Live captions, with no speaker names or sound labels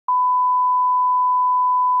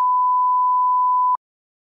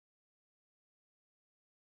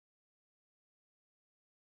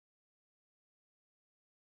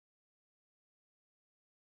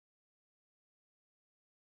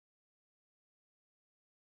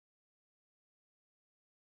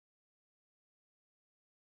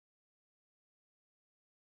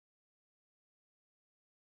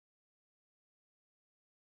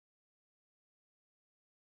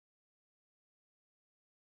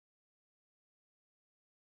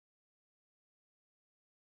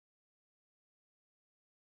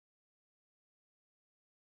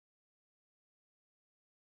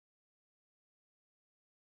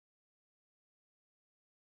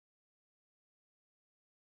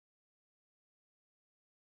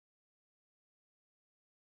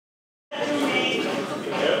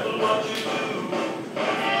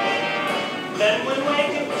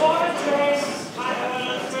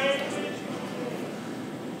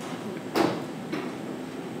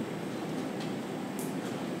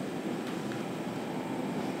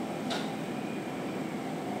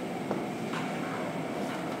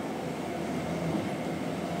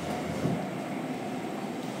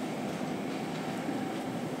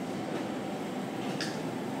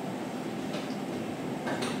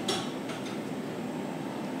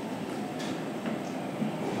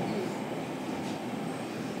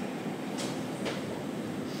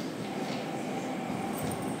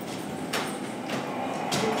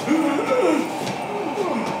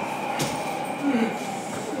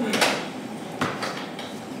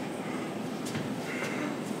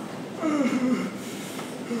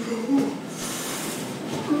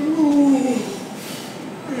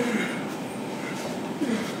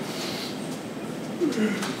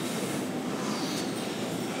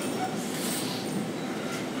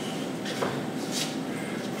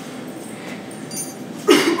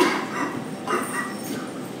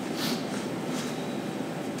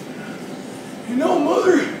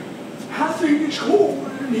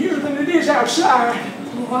Outside.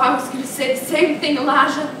 Oh, I was going to say the same thing,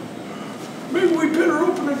 Elijah. Maybe we better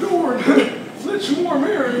open the door and let some warm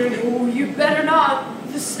air in. Oh, you better not.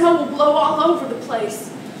 The snow will blow all over the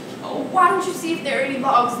place. Oh, why don't you see if there are any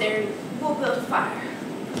logs there and we'll build a fire.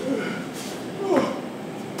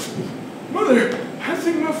 Mother, I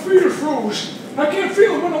think my feet are froze. I can't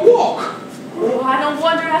feel them when I walk. Oh, I don't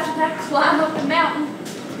wonder after that climb up the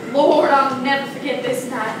mountain. Lord, I'll never forget this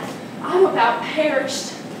night. I'm about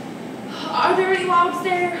perished. Are there any logs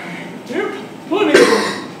there? Yep, plenty of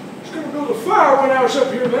them. I was going to build a fire when I was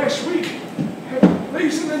up here last week. Haven't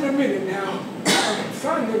lazy in a minute now. I can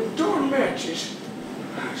find them darn matches.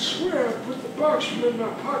 I swear I put the box in my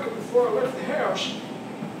pocket before I left the house.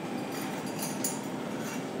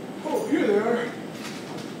 Oh, here they are.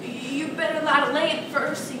 You better light a lamp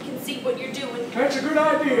first so you can see what you're doing. That's a good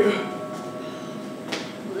idea.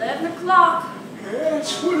 11 o'clock. Yeah,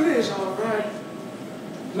 that's what it is, all right.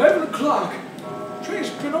 11 o'clock. Train's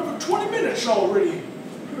been over 20 minutes already.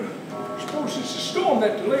 I suppose it's a storm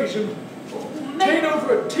that delays him. Ain't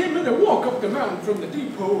over a 10-minute walk up the mountain from the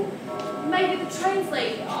depot. Maybe the train's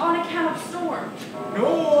late on account of storm.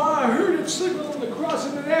 No, I heard it signal on the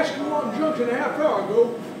crossing at Ascalon Junction a half hour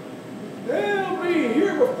ago. They'll be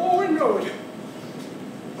here before we know it.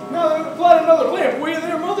 Now, light another lamp, will you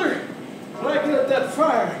there, Mother? Like it at that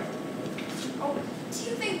fire. Oh, do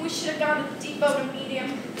you think we should have gone to the depot to meet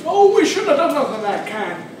him? Oh, we shouldn't have done nothing of that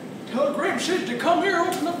kind. Telegram said to come here,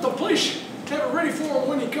 open up the place, have it ready for him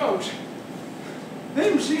when he comes.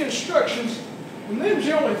 Them's the instructions, and them's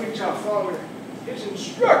the only things I follow. His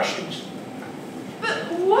instructions.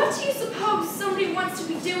 But what do you suppose somebody wants to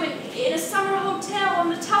be doing in a summer hotel on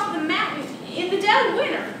the top of the mountain in the dead of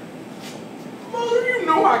winter? Mother, you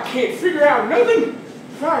know I can't figure out nothing.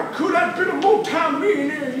 If I could, I'd been a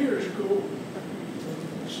multi-millionaire years ago.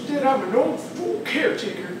 Instead, I'm an old fool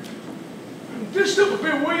caretaker. I'm just up a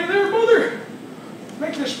bit way there, Mother.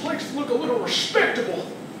 Make this place look a little respectable.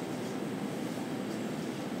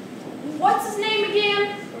 What's his name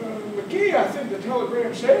again? McGee, I think the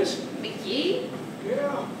telegram says. McGee?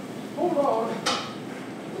 Yeah. Hold on.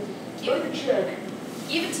 Let me check.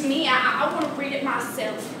 Give it to me. I want to read it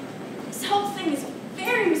myself. This whole thing is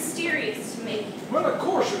very mysterious to me. Well, of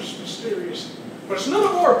course it's mysterious, but it's none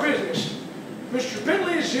of our business. Mr.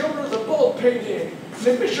 Bentley is the owner of the Baldpate Inn. And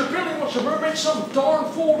if Mr. Bentley wants to mermaid some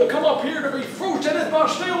darn fool to come up here to be frozen to death by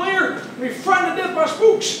stale air and be frightened to death by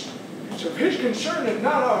spooks, it's of his concern and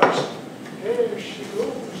not ours. There she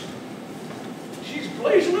goes. She's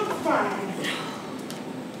blazing up fine.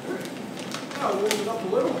 I'll warm it up a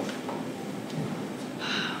little.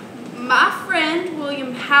 My friend,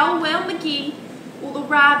 William Hollowell McGee, will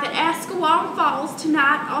arrive at Ascalon Falls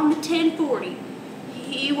tonight on the 10:40.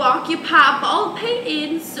 He will occupy Baldpate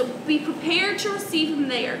Inn, so be prepared to receive him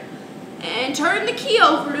there. And turn the key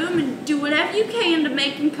over to him and do whatever you can to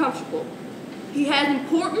make him comfortable. He has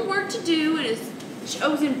important work to do and has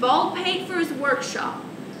chosen Baldpate for his workshop.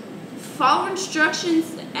 Follow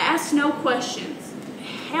instructions, ask no questions.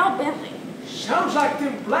 Hal Bentley. Sounds like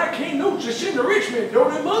them black cane notes that's in the Richmond,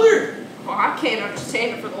 don't it, Mother? Well, I can't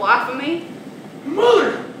understand it for the life of me.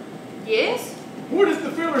 Mother! Yes? What if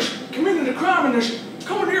the fellas committed a crime and they're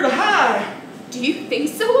coming here to hide? Do you think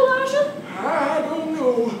so, Elijah? I don't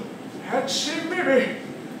know. I'd say maybe.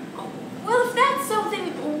 Well, if that's so,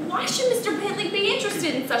 then why should Mr. Bentley be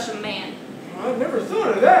interested in such a man? I never thought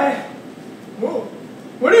of that. Well,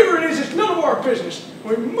 whatever it is, it's none of our business.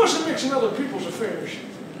 We mustn't mix in other people's affairs.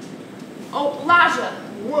 Oh, Elijah.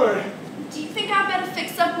 What? Do you think I better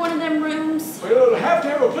fix up one of them rooms? Well, it'll have to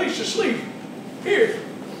have a place to sleep. Here.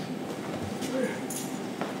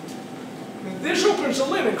 This opens the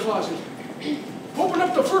linen closet. Open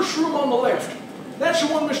up the first room on the left. That's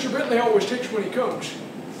the one Mr. Bentley always takes when he comes.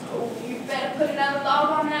 Oh, you better put another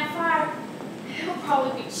log on that fire. He'll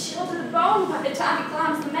probably be chilled to the bone by the time he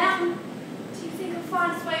climbs the mountain. Do you think he'll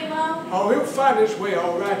find his way alone? Oh, he'll find his way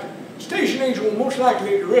all right. Station agent will most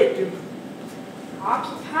likely direct him.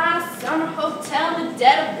 Occupy a summer hotel in the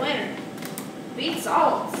dead of winter. Beats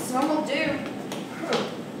all. Some will do. Huh.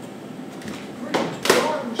 Pretty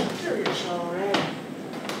darn mysterious, all right.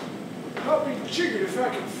 I'll be jiggered if I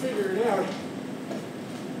can figure it out.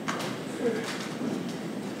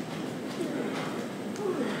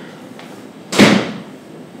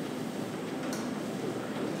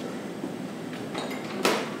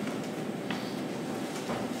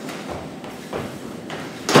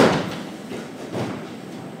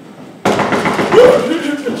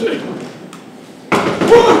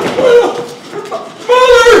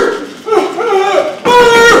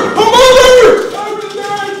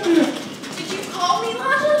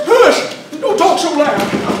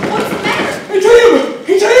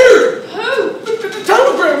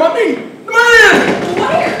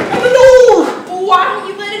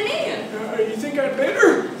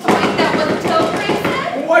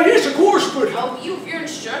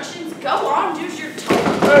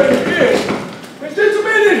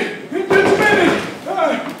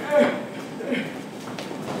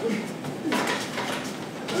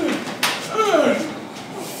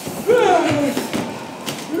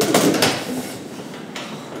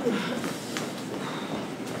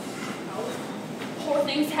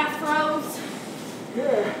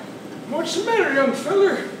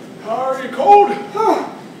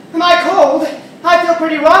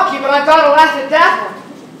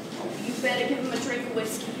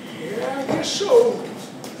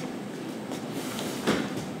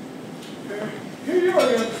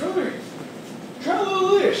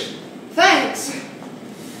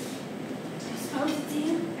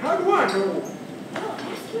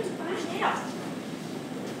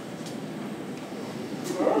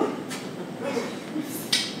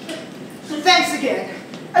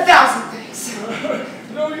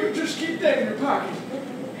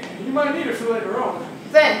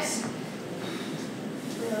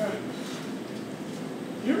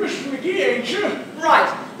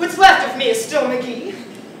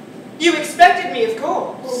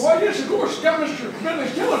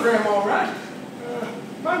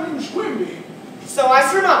 My name's Quimby. So I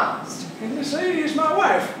surmised. And this lady is my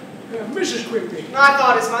wife, Mrs. Quimby. I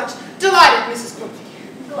thought as much. Delighted, Mrs. Quimby.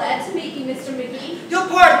 Glad to meet you, Mr. McGee. You'll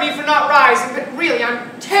pardon me for not rising, but really,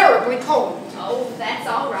 I'm terribly cold. Oh, that's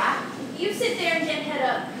all right. You sit there and get head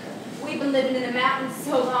up. We've been living in the mountains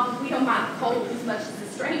so long, we don't mind the cold as much as the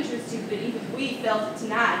strangers do, but even we felt it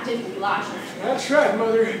tonight, didn't we, Elijah? That's right,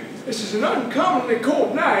 Mother. This is an uncommonly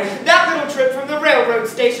cold night. That little trip from the railroad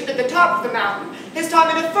station to the top of the mountain has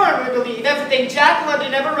taught me to firmly believe everything Jack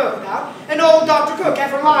London ever wrote about and old Dr. Cook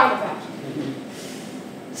ever lied about.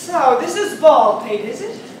 So, this is Baldpate, is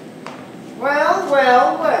it? Well,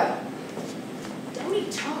 well, well. Don't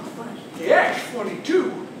he talk funny? He acts funny,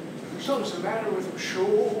 too. Something's the matter with him,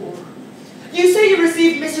 sure. You say you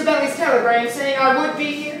received Mr. Bentley's telegram saying I would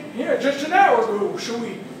be here? Yeah, just an hour ago, so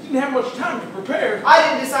we didn't have much time to prepare. I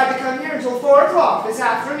didn't decide to come here until 4 o'clock this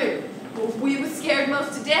afternoon. Well, we were scared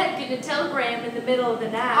most to death getting a telegram in the middle of the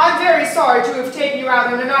night. I'm very sorry to have taken you out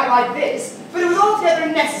on a night like this, but it was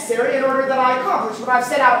altogether necessary in order that I accomplish what I've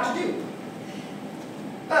set out to do.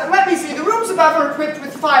 Let me see, the rooms above are equipped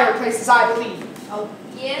with fireplaces, I believe. Oh,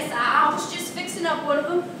 yes, I was just fixing up one of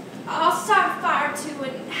them. I'll start a fire too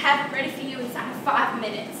and have it ready for you inside of 5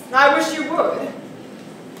 minutes. I wish you would.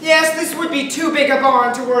 Yes, this would be too big a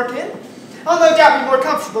barn to work in. I'll no doubt be more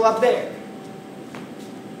comfortable up there.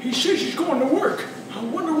 He says he's going to work. I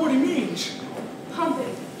wonder what he means.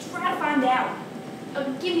 Hungry. Try to find out.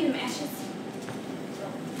 Give me the matches.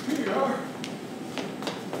 Here you are.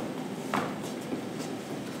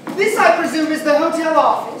 This, I presume, is the hotel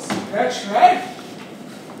office. That's right.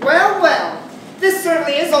 Well, well. This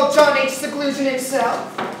certainly is old John H. Seclusion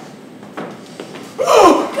himself.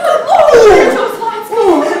 Oh! Good Lord! Where's those lights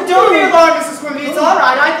going? Don't be alarmed, Mrs. Quimby. It's all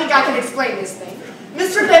right. I think I can explain this thing.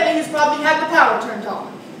 Mr. Bentley has probably had the power turned on.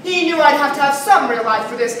 He knew I'd have to have some real light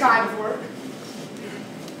for this kind of work.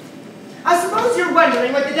 I suppose you're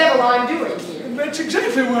wondering what the devil I'm doing here. That's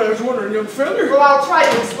exactly what I was wondering, young feller. Well, I'll try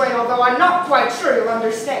to explain, although I'm not quite sure you'll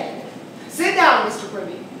understand. Sit down, Mr.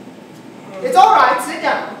 Quimby. It's all right. Sit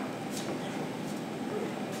down.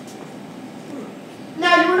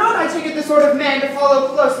 Now, you were not take it, the sort of man to follow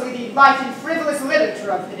closely the light and frivolous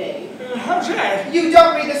literature of the day. How's that? You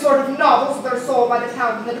don't read the sort of novels that are sold by the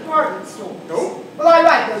pound in the department stores. Nope. Well, I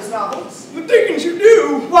write those novels. The dickens you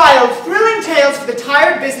do. Wild, thrilling tales for the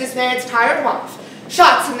tired businessman's tired wife.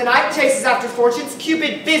 Shots in the night, chases after fortunes,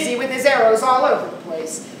 Cupid busy with his arrows all over the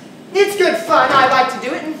place. It's good fun, I like to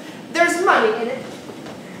do it, and there's money in it.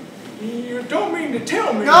 You don't mean to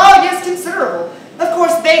tell me. Oh, yes, considerable. Of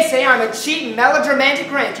course, they say I'm a cheat and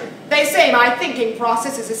melodramatic ranter. They say my thinking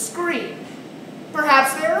process is a scream.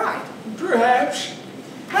 Perhaps they're right. Perhaps.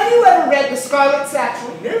 Have you ever read The Scarlet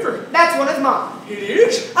Satchel? Never. That's one of mine. It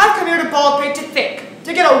is? I've come here to Baldpate to think,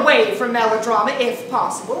 to get away from melodrama, if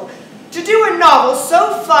possible, to do a novel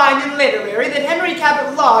so fine and literary that Henry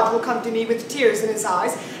Cabot Lodge will come to me with tears in his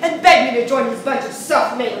eyes and beg me to join his bunch of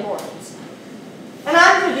self-made immortals. And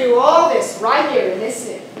I'm going to do all this right here in this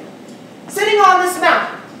inn. Sitting on this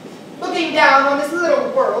mountain, looking down on this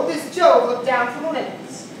little world as Jove looked down from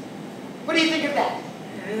Olympus. What do you think of that?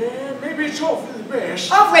 Maybe it's all for the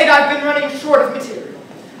best. Of late I've been running short of material.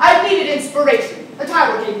 I've needed inspiration. A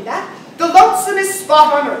title gave me that. The Lonesomest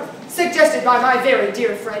Spot on Earth, suggested by my very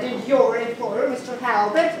dear friend and your employer, Mr.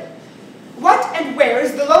 Hal Bentley. What and where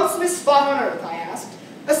is the lonesomest spot on earth, I asked.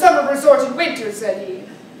 A summer resort in winter, said he.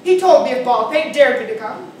 He told me if Baldpate dared me to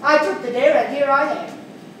come. I took the dare, and here I am.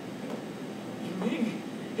 You mean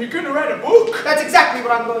you're going to write a book? That's exactly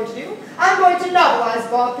what I'm going to do. I'm going to novelize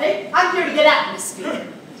Baldpate. I'm here to get atmosphere.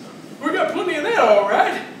 We got plenty of that, all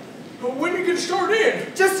right. But when you can start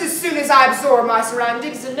in? Just as soon as I absorb my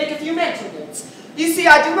surroundings and make a few mental notes. You see,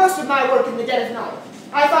 I do most of my work in the dead of night.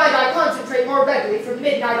 I find I concentrate more readily from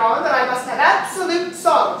midnight on, but I must have absolute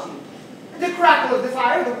solitude. The crackle of the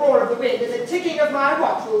fire, the roar of the wind, and the ticking of my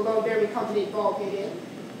watch will alone bear me company at Baldpate Inn.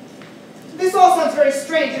 This all sounds very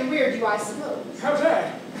strange and weird to you, I suppose. How's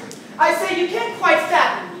that? I say you can't quite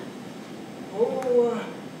fathom me. Oh,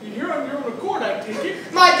 you're here on your own accord, I take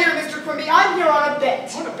it. My dear Mr. Quimby, I'm here on a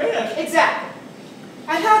bet. On a bet? Exactly.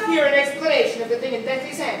 I have here an explanation of the thing in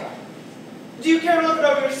Bentley's handwriting. Do you care to look it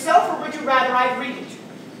over yourself, or would you rather I read it to you?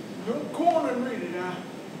 No, go on and read it.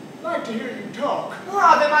 I'd like to hear you talk.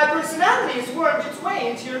 Ah, then my personality has wormed its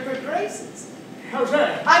way into your good graces. How's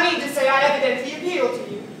that? I mean to say I evidently appeal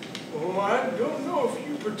to you. Oh, I don't know if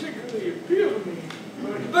you particularly appeal to me.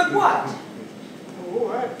 But what?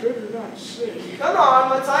 Oh, I'd better not say. Come on,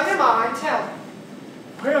 what's on your mind? Tell me.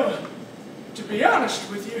 Well, to be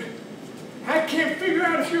honest with you, I can't figure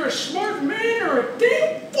out if you're a smart man or a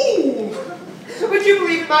damn fool. Would you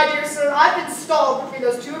believe it, my dear sir? I've been stalled between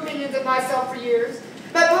those two opinions of myself for years.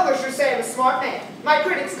 My publishers say I'm a smart man. My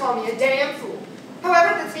critics call me a damn fool.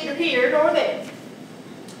 However, that's neither here nor there.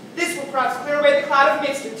 This will perhaps clear away the cloud of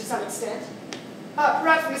mystery to some extent.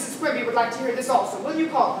 Perhaps Mrs. Quimby would like to hear this also. Will you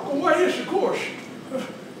call her? Oh, why, yes, of course.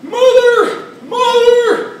 Mother!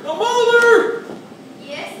 Mother! A mother!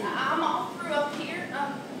 Yes, I'm all through up here.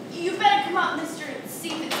 You better come up, mister, and see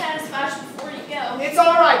if it satisfies you before you go. It's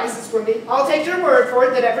all right, Mrs. Quimby. I'll take your word for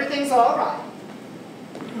it that everything's all right.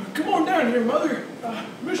 Come on down here, Mother.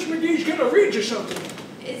 Mr. McGee's going to read you something.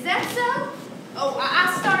 Is that so? Oh,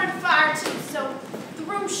 I started a fire too, so the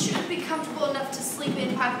room should be comfortable enough to sleep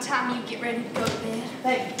in by the time you get ready to go to bed.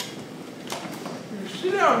 Thank you.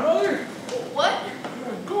 Sit down, Mother. What?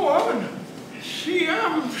 Go on. See,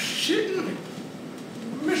 I'm sitting.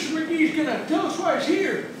 Mr. McGee's going to tell us why he's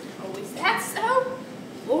here. Oh, is that so?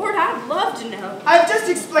 Lord, I'd love to know. I've just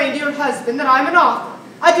explained to your husband that I'm an author.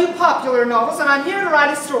 I do popular novels, and I'm here to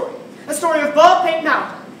write a story of Baldpate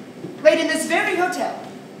Mountain, laid in this very hotel,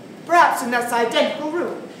 perhaps in this identical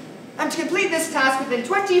room. I'm to complete this task within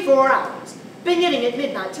 24 hours, beginning at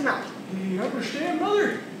midnight tonight. You understand,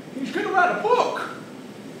 Mother? He's going to write a book.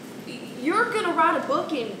 You're going to write a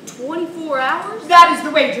book in 24 hours? That is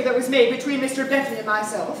the wager that was made between Mr. Bentley and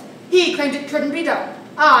myself. He claimed it couldn't be done.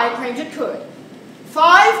 I claimed it could.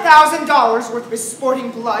 $5,000 worth of his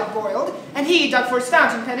sporting blood boiled, and he dug for his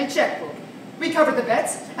fountain pen and checkbook. We covered the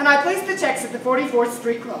bets, and I placed the checks at the 44th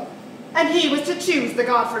Street Club. And he was to choose the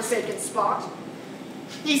godforsaken spot.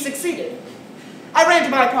 He succeeded. I ran to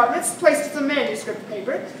my apartments, placed some manuscript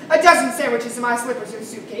paper, a dozen sandwiches in my slippers and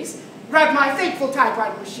suitcase, grabbed my fateful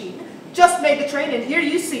typewriter machine, just made the train, and here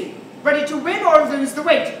you see, ready to win or lose the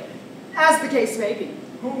wager, as the case may be.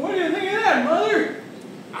 Well, what do you think of that, Mother?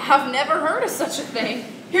 I've never heard of such a thing.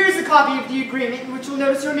 Here's a copy of the agreement in which you'll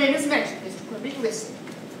notice your name is mentioned, Mr. Quimby. Listen.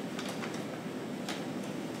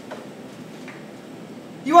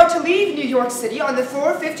 You are to leave New York City on the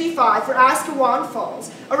 4:55 for Asquewan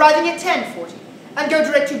Falls, arriving at 10:40, and go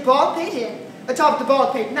direct to Baldpate Inn, atop the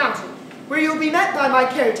Baldpate Mountain, where you will be met by my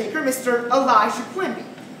caretaker, Mr. Elijah Quimby,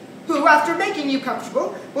 who, after making you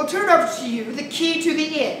comfortable, will turn over to you the key to the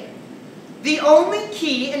inn. The only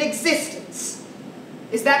key in existence.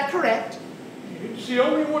 Is that correct? It's the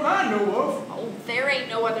only one I know of. Oh, there ain't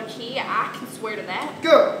no other key. I can swear to that.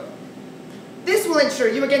 Good. This will ensure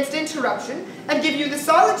you against interruption and give you the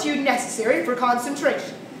solitude necessary for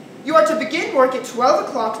concentration. You are to begin work at 12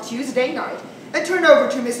 o'clock Tuesday night and turn over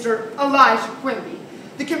to Mr. Elijah Quimby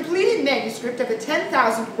the completed manuscript of a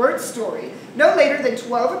 10,000-word story no later than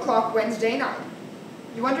 12 o'clock Wednesday night.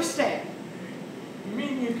 You understand? You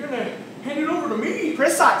mean you're going to hand it over to me?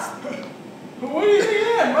 Precisely. What do you think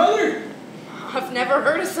of that, Mother? I've never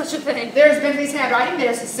heard of such a thing. There's Bentley's handwriting.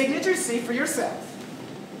 There's his signature. See for yourself.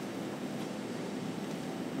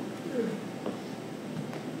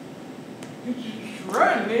 It's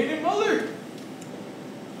right, ain't it, Mother?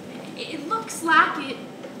 It looks like it,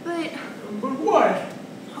 but... But what?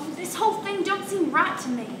 Oh, this whole thing don't seem right to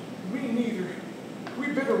me. Me neither. We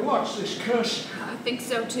better watch this cuss. I think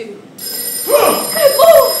so, too. Whoa! Hey,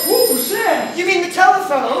 whoa! What was that? You mean the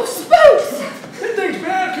telephone? Oh, spooks! That thing's been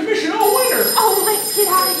out of commission all winter. Oh, let's get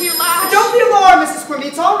out of here, lads. Don't be alarmed, Mrs. Quimby.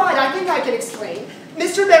 It's all right. I think I can explain.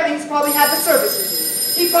 Mr. Bentley's probably had the service with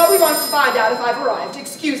me. He probably wants to find out if I've arrived.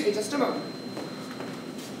 Excuse me just a moment.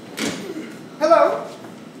 Hello?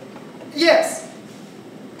 Yes.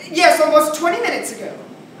 Yes, almost 20 minutes ago.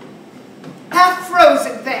 Half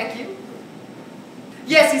frozen, thank you.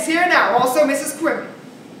 Yes, he's here now. Also Mrs. Quimby.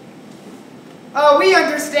 Oh, we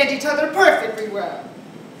understand each other perfectly well.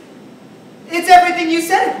 It's everything you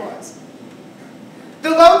said it was. The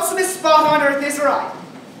lonesomest spot on earth is right.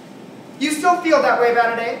 You still feel that way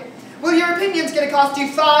about it, eh? Well, your opinion's going to cost you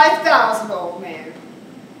 $5,000, old man.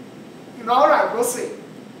 All right, we'll see.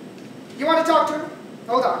 You want to talk to him?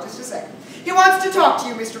 Hold on just a second. He wants to talk to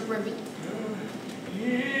you, Mr. Quimby.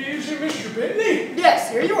 Is it Mr. Bentley?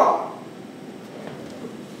 Yes, here you are.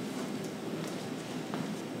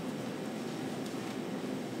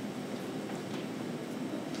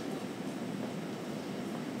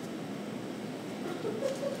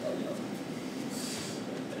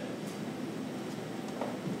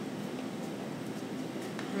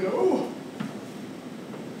 Hello?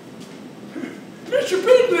 Mr.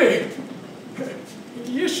 Bentley!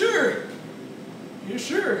 Yes, sir. Yes,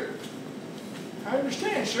 sir. I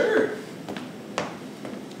understand, sir.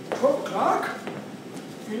 12 o'clock?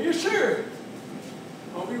 Yes, sir.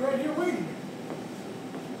 I'll be right here waiting.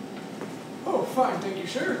 Oh, fine, thank you,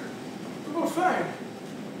 sir. Oh, fine.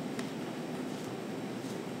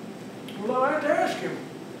 Well, I'll have to ask him.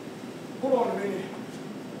 Hold on a minute.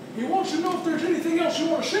 He wants to know if there's anything else you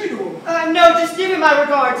want to say to him. No, just give him my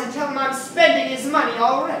regards and tell him I'm spending his money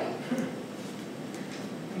already.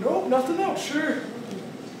 Nope, nothing else, sir.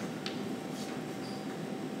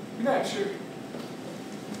 Good night, sir.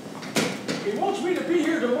 He wants me to be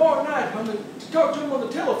here tomorrow night to talk to him on the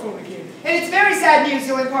telephone again. And it's very sad news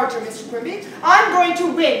you'll impart to Mr. Quimby. I'm going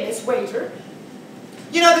to win this wager.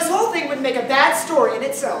 You know, this whole thing would make a bad story in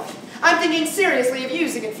itself. I'm thinking seriously of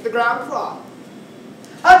using it for the ground floor.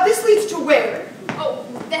 This leads to where? Oh,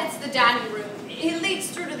 that's the dining room. It leads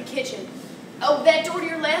through to the kitchen. Oh, that door to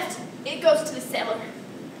your left, it goes to the cellar.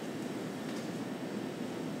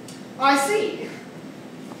 I see.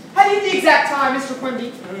 Have you the exact time, Mr.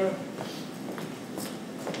 Quimby?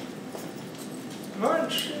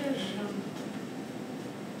 Lunch is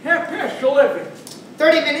 11:30.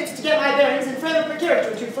 30 minutes to get my bearings and further prepare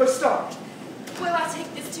to for a start. Will I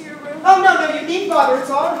take this to your room? Oh, no, you needn't bother. It's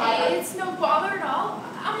all right. It's no bother at all.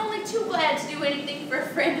 I'm only too glad to do anything for a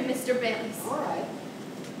friend of Mr. Bentley's. All right.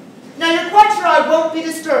 Now, you're quite sure I won't be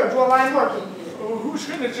disturbed while I'm working here? Oh, who's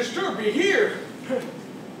going to disturb you here?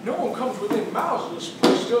 No one comes within miles of this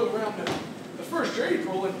place still around the 1st of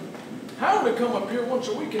April, and I only come up here once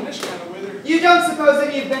a week in this kind of weather. You don't suppose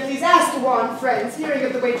any of Bentley's Astawan friends, hearing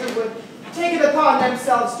of the wager, would take it upon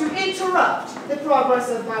themselves to interrupt the progress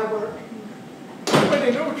of my work?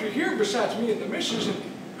 Nobody knows you're here besides me and the missus, and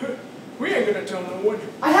we ain't going to tell no one.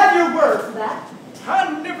 I have your word for that.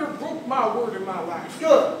 I never broke my word in my life.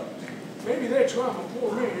 Good. Maybe that's why I'm a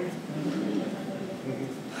poor man.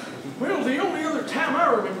 Well, the only other time I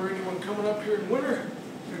remember anyone coming up here in winter,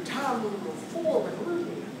 the time of reform and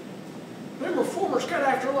looting. Them reformers got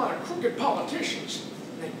after a lot of crooked politicians.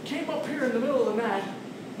 They came up here in the middle of the night.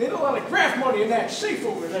 They had a lot of graft money in that safe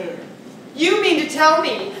over there. You mean to tell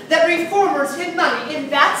me that reformers hid money in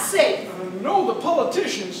that safe? No, the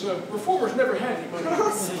politicians. Reformers never had any money. Oh,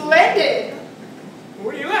 splendid.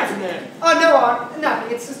 What are you laughing at? Oh, no,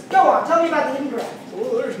 nothing. It's just, go on. Tell me about the hidden graft.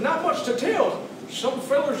 Well, there's not much to tell. Some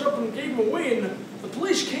fellers up and gave them away, and the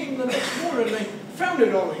police came the next morning and they found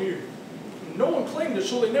it all here. No one claimed it,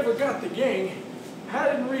 so they never got the gang.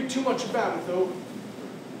 I didn't read too much about it, though.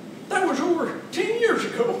 That was over 10 years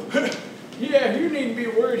ago. Yeah, you needn't be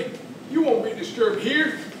worried. You won't be disturbed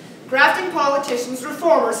here. Grafting politicians,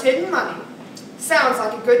 reformers, hidden money. Sounds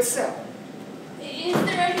like a good sell. Is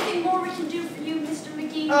there anything more we can do for you, Mr.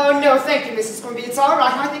 McGee? Oh, no, thank you, Mrs. Quimby. It's all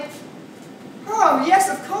right, I think... Oh, yes,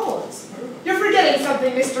 of course. You're forgetting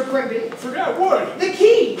something, Mr. Quimby. Forgot what? The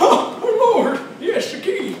key. Oh, Lord. Yes, the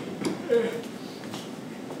key.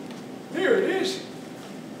 Here it is.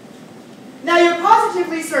 Now, you're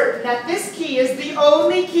positively certain that this key is the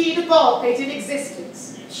only key to Baldpate in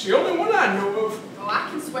existence? It's the only one I know of. Oh, I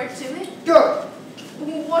can swear to it. Good.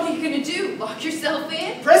 What are you going to do? Lock yourself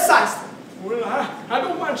in? Precisely. Well, I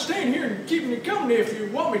don't mind staying here and keeping you company if you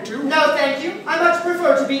want me to. No, thank you. I much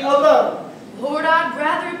prefer to be alone. Lord, I'd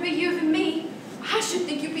rather it be you than me. I should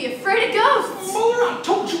think you'd be afraid of ghosts. Mother, I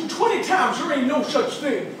told you 20 times there ain't no such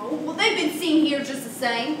thing. Oh, well, they've been seen here just the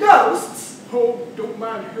same. Ghosts? Oh, don't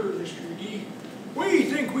mind her, Mr. McGee. We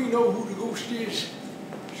think we know who the ghost is.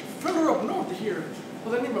 There's a fella up north of here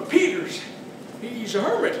by the name of Peters. He's a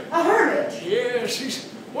hermit. A hermit? Yes, he's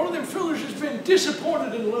one of them fellers that's been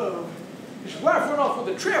disappointed in love. His wife went off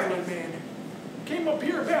with a traveling man. Came up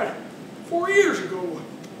here about 4 years ago.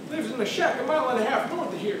 Lives in a shack a mile and a half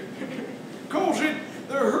north of here. Calls it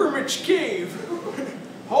the Hermit's Cave.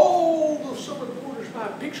 All the summer quarters by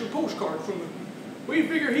a picture postcard from him. We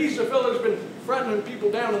figure he's the fella that's been frightening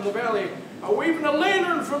people down in the valley, waving a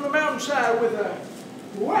lantern from the mountainside with a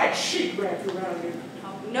white sheet wrapped around him.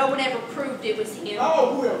 Oh, no one ever proved it was him.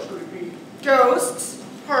 Oh, who else could it be? Ghosts?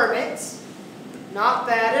 Hermits? Not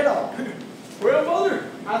bad at all. Well, Mother,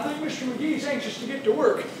 I think Mr. McGee's anxious to get to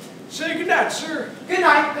work. Say goodnight, sir. Good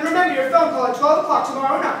night, and remember your phone call at 12 o'clock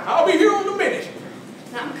tomorrow night. I'll be here in a minute.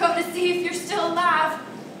 I'm coming to see if you're still alive.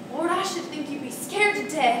 Lord, I should think you'd be scared to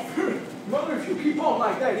death. Mother, if you keep on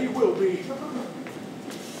like that, he will be.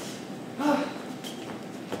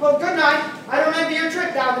 Well, good night. I don't envy your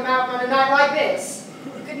trip down the mountain on a night like this.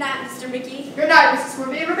 Good night, Mr. McGee. Good night, Mrs.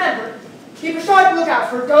 Quimby. Remember, keep a sharp lookout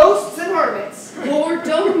for ghosts and hermits. Lord,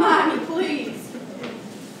 don't mind me, please.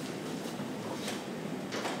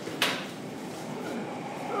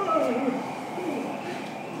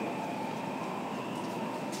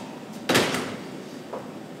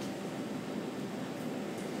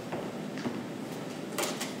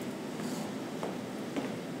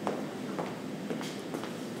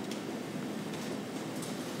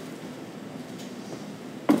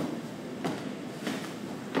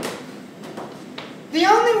 The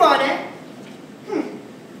only one, eh?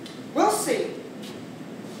 We'll see.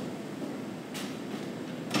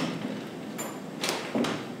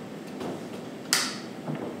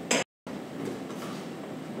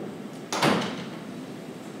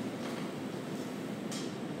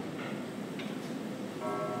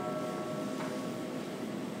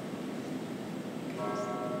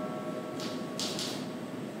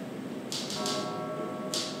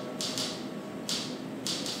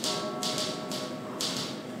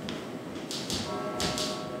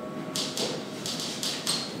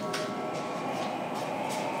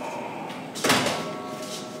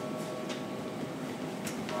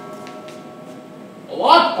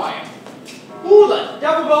 What by it? Who the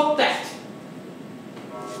devil wrote that?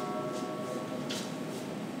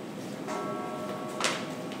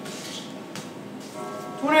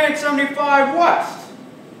 $28.75 West.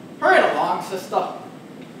 Hurry along, sister.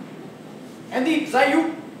 Andy, is that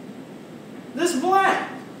you? This blank.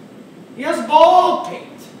 He has Baldpate.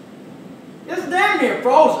 It's damn near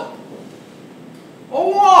frozen.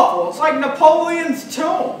 Oh, awful. It's like Napoleon's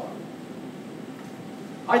tomb.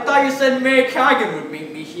 I thought you said Mayor Cargan would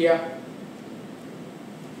meet me here.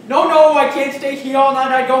 No, I can't stay here all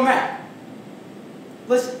night. I'd go mad.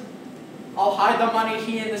 Listen, I'll hide the money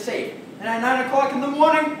here in the safe, and at 9 o'clock in the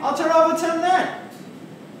morning, I'll turn over to him then.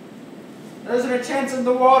 There isn't a chance in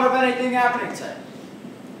the world of anything happening to him.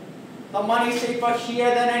 The money's safer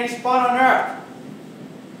here than any spot on earth.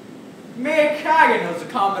 Mayor Cargan knows the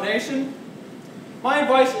combination. My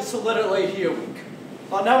advice is to let it lay here a week.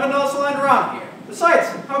 They'll never know it's lying around here. Besides,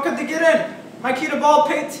 how could they get in? My key to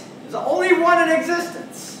Baldpate is the only one in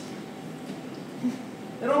existence.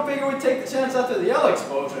 They don't figure we'd take the chance after the L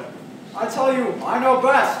exposure. I tell you, I know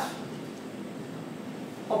best.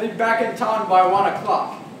 I'll be back in town by 1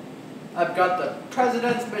 o'clock. I've got the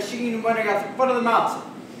president's machine waiting at the foot of the mountain.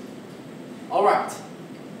 All right.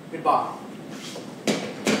 Goodbye.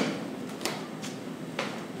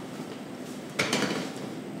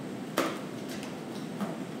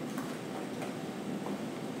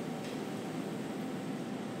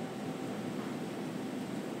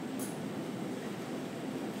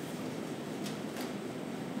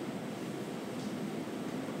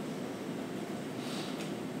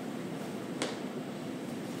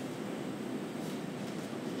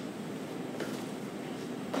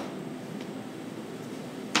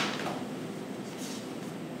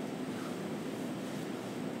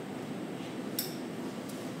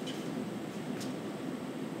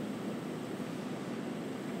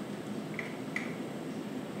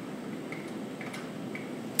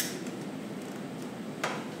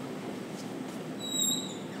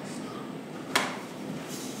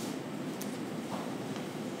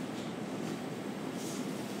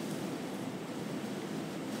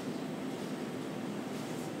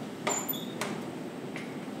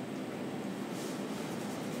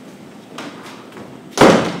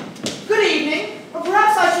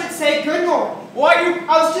 say good morning. Why you?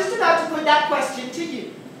 I was just about to put that question to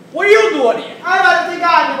you. What are you doing here? I rather think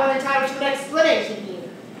I'm the one entitled to an explanation here.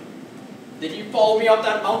 Did you follow me up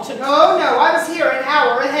that mountain? Oh, no, I was here an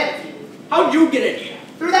hour ahead of you. How'd you get in here?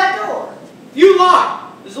 Through that door. You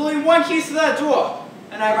lie! There's only one key to that door,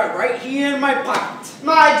 and I have it right here in my pocket.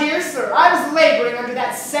 My dear sir, I was laboring under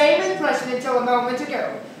that same impression until a moment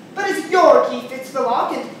ago. But as your key fits the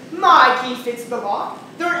lock and my key fits the lock,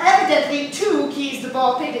 there are evidently two keys to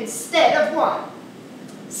Baldpate instead of one.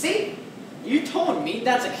 See? You telling me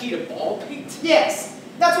that's a key to Baldpate? Yes,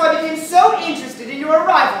 that's why I became so interested in your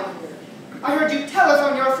arrival here. I heard you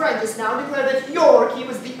telephone your friend just now and declare that your key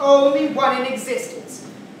was the only one in existence.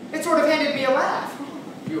 It sort of handed me a laugh.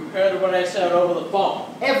 You heard what I said over the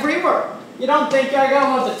phone. Every word. You don't think I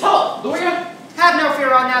got one to tell, do you? Have no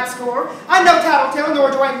fear on that score. I'm no tattletale,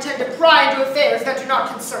 nor do I intend to pry into affairs that do not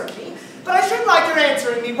concern me. But I should like your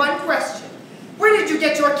answering me one question. Where did you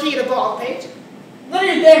get your key to Baldpate? None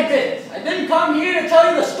of your damn business. I didn't come here to tell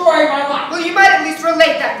you the story of my life. Well, you might at least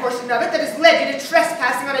relate that portion of it that has led you to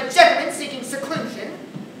trespassing on a gentleman seeking seclusion.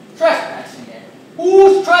 Trespassing, eh?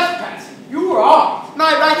 Who's trespassing? You or I?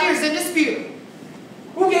 My right here is indisputable.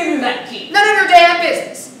 Who gave you that key? None of your damn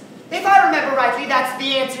business. If I remember rightly, that's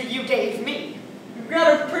the answer you gave me. You've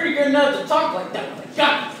got a pretty good nerve to talk like that with a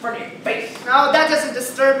gun in front of your face. No, that doesn't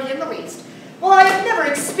disturb me in the least. Well, I have never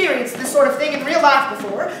experienced this sort of thing in real life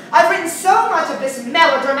before. I've written so much of this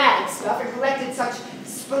melodramatic stuff and collected such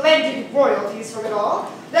splendid royalties from it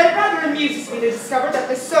all that it rather amuses me to discover that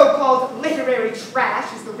the so-called literary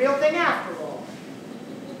trash is the real thing after all.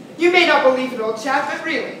 You may not believe it, old chap, but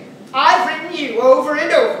really, I've written you over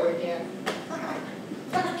and over again.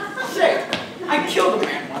 Say, I killed a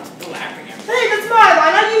man once for laughing at me. Hey, that's my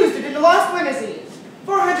line. I used it in the Lost Limousine.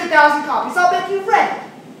 400,000 copies. I'll bet you read it.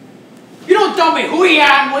 You don't tell me who you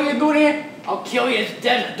are and what you're doing here. I'll kill you as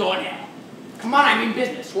dead as a doornail. Come on, I mean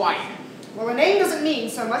business. Why? Well, a name doesn't mean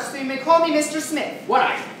so much, so you may call me Mr. Smith. What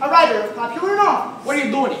are you? A writer of popular novels. What are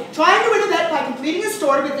you doing here? Trying to win a bet by completing a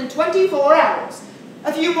story within 24 hours.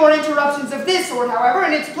 A few more interruptions of this sort, however,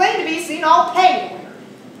 and it's plain to be seen I'll pay the winner.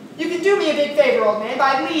 You can do me a big favor, old man,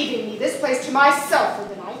 by leaving me this place to myself for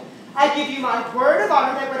the night. I give you my word of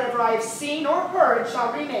honor that whatever I have seen or heard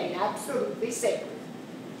shall remain absolutely sacred.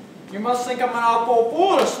 You must think I'm an awful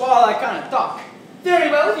fool to swallow that kind of talk. Very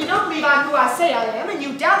well, if you don't believe I'm who I say I am, and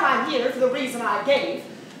you doubt I'm here for the reason I gave,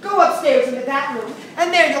 go upstairs into that room,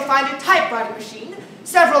 and there you'll find a typewriting machine,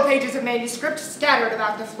 several pages of manuscript scattered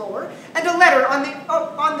about the floor, and a letter on the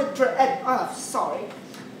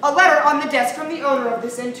desk from the owner of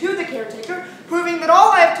this inn to the caretaker, proving that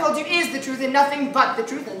all I have told you is the truth and nothing but the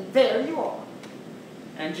truth, and there you are.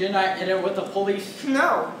 And you're not in it with the police?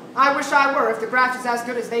 No, I wish I were if the graft is as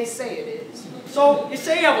good as they say it is. So, you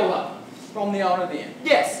say you have a letter from the owner of the inn?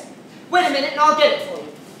 Yes. Wait a minute and I'll get it for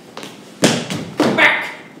you.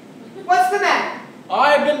 Back! What's the matter?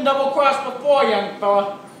 I've been double-crossed before, young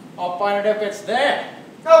fella. I'll find it if it's there.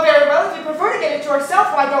 Oh, very well. If you prefer to get it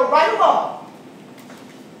yourself, why go right along.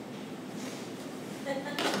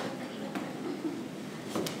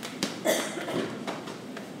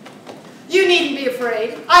 You needn't be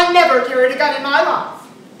afraid. I never carried a gun in my life.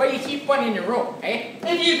 But you keep one in your room, eh?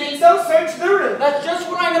 If you think so, search the room. That's just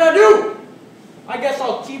what I'm gonna do. I guess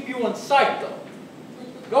I'll keep you in sight, though.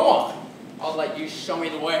 Go on. I'll let you show me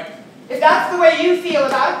the way. If that's the way you feel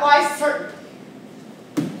about it, why certainly.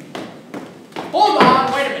 Hold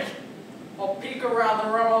on, wait a minute. I'll peek around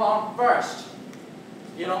the room alone first.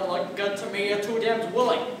 You don't look good to me, you're too damn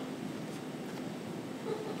willing.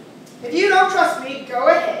 If you don't trust me, go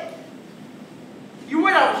ahead. You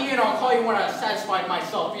wait out here and I'll call you when I've satisfied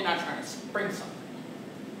myself. You're not trying to spring something.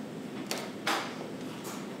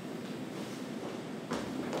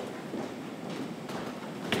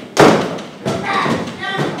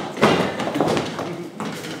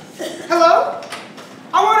 Hello?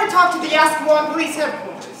 I want to talk to the Asquewan Police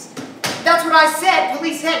Headquarters. That's what I said,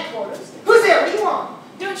 Police Headquarters. Who's there? What do you want?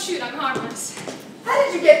 Don't shoot, I'm harmless. How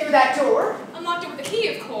did you get through that door? Unlocked it with a key,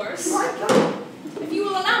 of course. My God. If you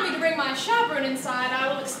will allow me to bring my chaperone inside,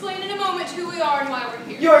 I will explain in a moment who we are and why we're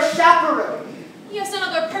here. Your chaperone? Yes,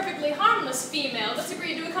 another perfectly harmless female that's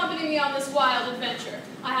agreed to accompany me on this wild adventure.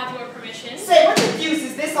 I have your permission. Say, what the deuce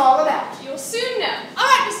is this all about? You'll soon know. All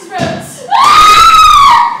right, Mrs. Rhodes.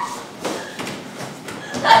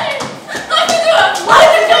 Lock the door! Lock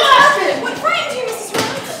the door! What frightened you, Mrs.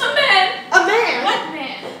 Rhodes? A man. A man? What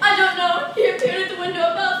man? I don't know. He appeared at the window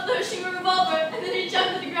above, flourishing a revolver, and then he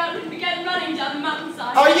jumped to the ground and began running down the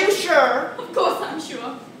mountainside. Are you sure? Of course I'm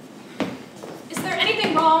sure. Is there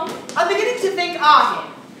anything wrong? I'm beginning to think I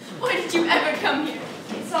am. Why did you ever come here?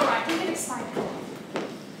 It's all right. You can explain it.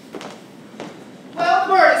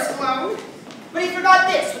 Well, word is flown, but he forgot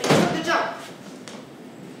this when he took the jump.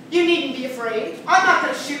 You needn't be afraid. I'm not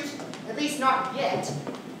going to shoot, at least not yet.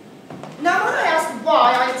 Now, when I ask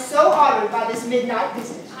why I am so honored by this midnight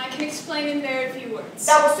visit, I can explain in very few words.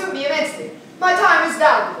 that will suit me immensely. My time is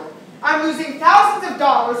valuable. I'm losing thousands of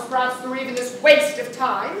dollars, perhaps through even this waste of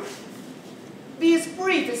time. Be as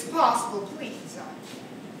brief as possible, please.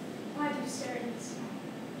 Why do you stare at me so?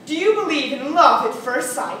 Do you believe in love at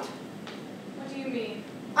first sight? What do you mean?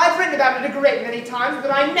 I've written about it a great many times, but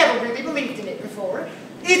I never really believed in it before.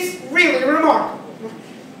 It's really remarkable.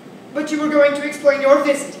 But you were going to explain your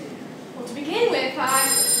visit here. Well, to begin with,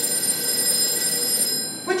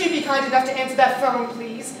 Would you be kind enough to answer that phone,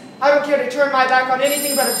 please? I don't care to turn my back on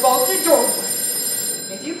anything but a bolted doorway.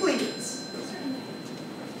 If you please.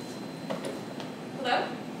 Hello?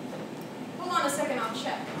 Hold on a second, I'll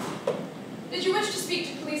check. Did you wish to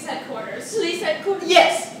speak to police headquarters? Police headquarters?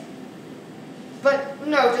 Yes. But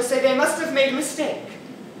no, just say they must have made a mistake.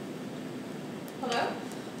 Hello?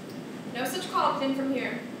 No such call pin from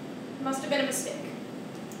here. It must have been a mistake.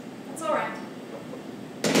 That's all right.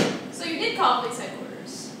 So you did call police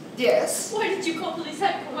headquarters? Yes. Why did you call police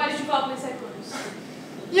headquarters? Why did you call police headquarters?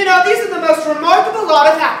 You know, these are the most remarkable lot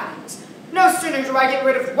of happenings. No sooner do I get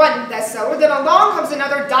rid of one bestseller than along comes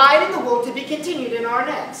another dyed in the wool to be continued in our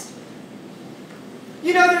next.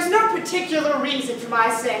 You know, there's no particular reason for my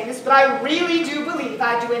saying this, but I really do believe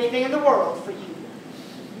I'd do anything in the world for you.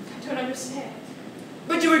 I don't understand.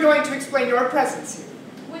 But you were going to explain your presence here.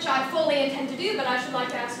 Which I fully intend to do, but I should like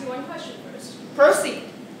to ask you one question first. Proceed.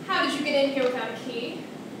 How did you get in here without a key?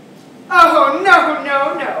 Oh, no,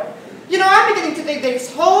 no, no. You know, I'm beginning to think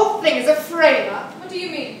this whole thing is a frame-up. What do you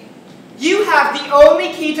mean? You have the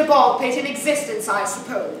only key to Baldpate in existence, I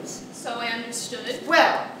suppose. So I understood.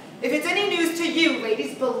 Well, if it's any news to you,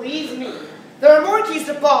 ladies, believe me, there are more keys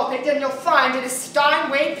to Baldpate than you'll find in a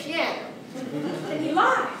Steinway piano. Then you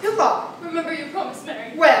lied. You lie. Remember your promise,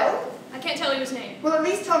 Mary. Well, I can't tell you his name. well, at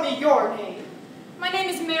least tell me your name. My name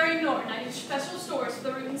is Mary Norton. I do special stories for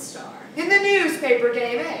the Reuben Star. In the newspaper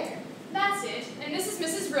game, eh? That's it. And this is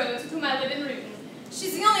Mrs. Rhodes, with whom I live in Reuben.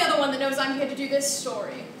 She's the only other one that knows I'm here to do this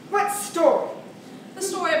story. What story? The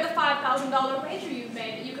story of the $5,000 wager you've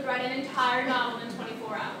made that you could write an entire novel in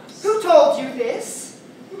 24 hours. Who told you this?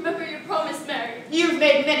 Remember your promise, Mary. You've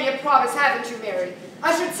made many a promise, haven't you, Mary?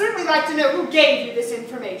 I should certainly like to know who gave you this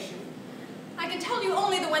information. I can tell you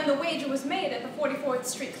only that when the wager was made at the 44th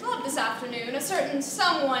Street Club this afternoon, a certain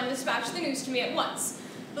someone dispatched the news to me at once.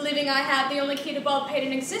 Believing I had the only key to Baldpate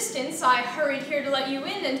in existence, I hurried here to let you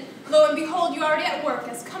in, and lo and behold, you're already at work,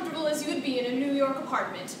 as comfortable as you would be in a New York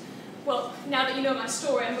apartment. Well, now that you know my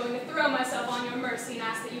story, I'm going to throw myself on your mercy and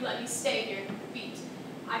ask that you let me stay here and beat.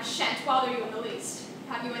 I shan't bother you in the least.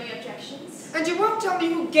 Have you any objections? And you won't tell me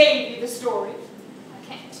who gave you the story, I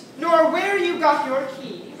can't. nor where you got your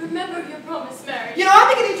key. Remember your promise, Mary. You know,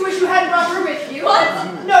 I'm beginning to wish you hadn't brought her with you.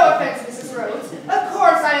 What? No offense, Mrs. Rhodes. Of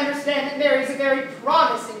course I understand that Mary's a very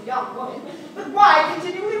promising young woman, but why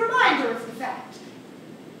continually remind her of the fact?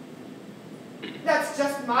 That's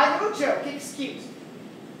just my little joke, excuse me.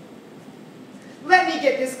 Let me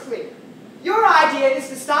get this clear. Your idea is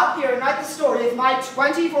to stop here and write the story of my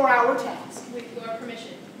 24-hour task. With your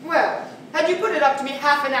permission. Well, had you put it up to me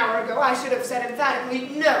half an hour ago, I should have said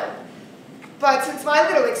emphatically no. But since my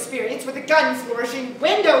little experience with a gun-flourishing,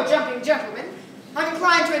 window-jumping gentleman, I'm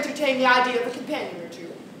inclined to entertain the idea of a companion or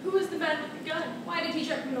two. Who was the man with the gun? Why did he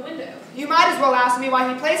jump from the window? You might as well ask me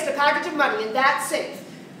why he placed a package of money in that safe,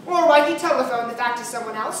 or why he telephoned the fact to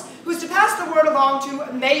someone else, who's to pass the word along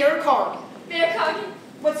to Mayor Cargan. Mayor Cargan?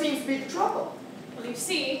 What seems to be the trouble? Well, you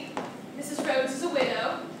see, Mrs. Rhodes is a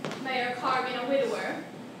widow, Mayor Cargan a widower.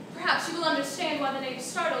 Perhaps you will understand why the name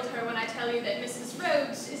startled her when I tell you that Mrs.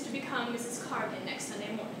 Rhodes is to become Mrs. Cargan next Sunday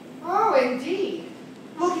morning. Oh, indeed.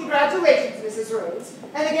 Well, congratulations, Mrs. Rhodes.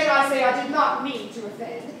 And again, I say I did not mean to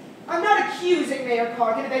offend. I'm not accusing Mayor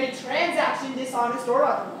Cargan of any transaction, dishonest or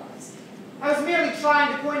otherwise. I was merely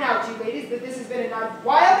trying to point out to you ladies that this has been a night of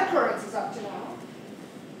wild occurrences up to now.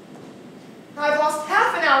 I've lost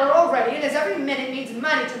half an hour already, and as every minute means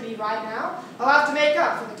money to me right now, I'll have to make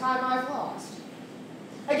up for the time I've lost.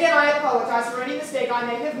 Again, I apologize for any mistake I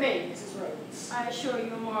may have made, Mrs. Rhodes. I assure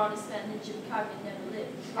you are more honest than Lynch and Cargan never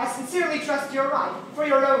lived. I sincerely trust you're right, for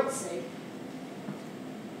your own sake.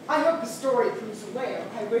 I hope the story proves a whale.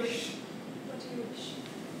 I wish. What do you wish?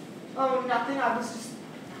 Oh, nothing. I was just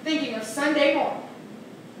thinking of Sunday morning.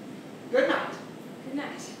 Good night. Good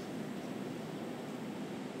night.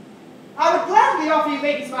 I would gladly offer you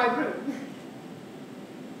ladies my room,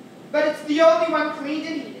 but it's the only one cleaned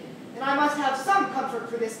and heated, and I must have some comfort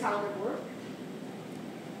for this kind of work.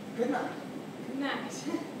 Good night. Good night.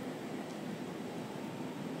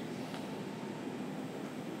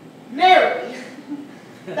 Mary.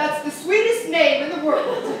 That's the sweetest name in the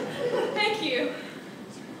world. Thank you.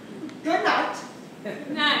 Good night.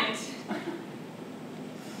 Good night.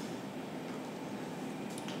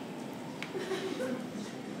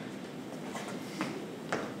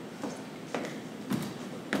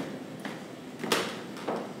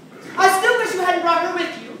 I still wish you hadn't brought her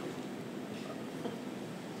with you.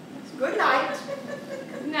 Good night.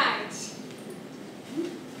 Good night.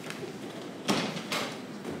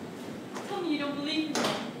 Tell me you don't believe me.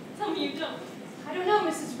 Tell me you don't. I don't know,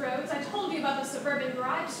 Mrs. Rhodes. I told you about the suburban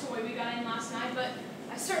garage story we got in last night, but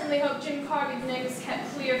I certainly hope Jim Cargan's name is kept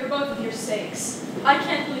clear for both of your sakes. I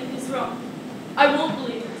can't believe he's wrong. I won't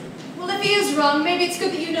believe it. Well, if he is wrong, maybe it's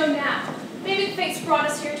good that you know now. Maybe the fates brought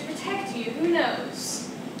us here to protect you. Who knows?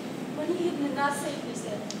 What are you hidden in that safe, you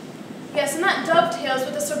said? Yes, and that dovetails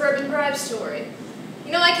with the suburban garage story.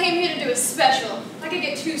 You know, I came here to do a special. I could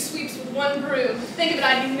get 2 sweeps with 1 broom. Think of it,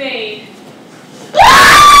 I'd be made.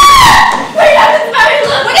 Wait up, it's very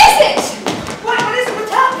look! What is it? What is it?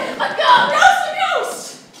 What's happening? A ghost! A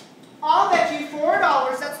ghost! I'll bet you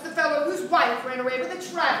 $4 that's the fellow whose wife ran away with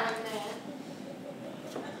a traveling man.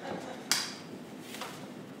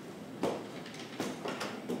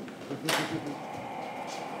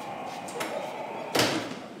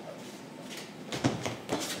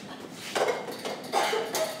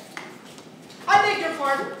 I beg your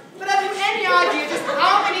pardon, but have you any idea just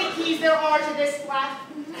how many keys there are to this flat?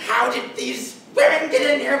 How did these women get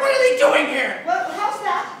in here? What are they doing here? Well, how's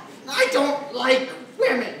that? I don't like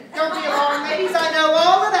women. Don't be alarmed, ladies. I know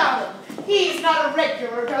all about him. He's not a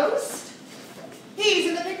regular ghost. He's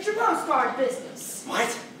in the picture postcard business.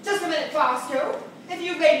 What? Just a minute, Fosco. If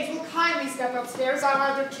you ladies will kindly step upstairs, I'll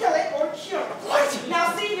either kill it or cure it. What?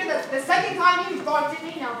 Now, see here, that's the second time you've bumped at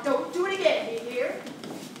me. Now, don't do it again, do you hear?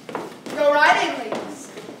 Go right in,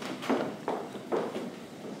 ladies.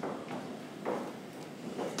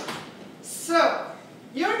 So,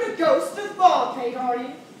 you're the ghost of Baldpate, are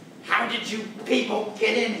you? How did you people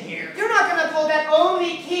get in here? You're not going to pull that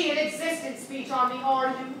only key in existence speech on me, are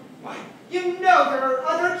you? What? You know there are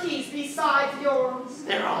other keys besides yours.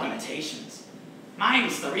 They're all imitations.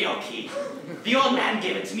 Mine's the real key. The old man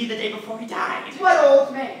gave it to me the day before he died. What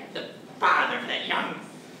old man? The father of that young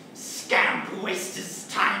scamp who wastes his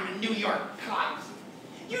time in New York clubs.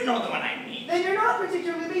 You know the one I mean. Then you're not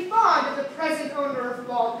particularly fond of the present owner of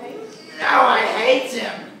Baldpate. No, I hate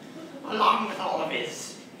him. Along with all of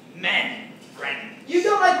his men friends. You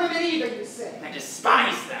don't like women either, you say. I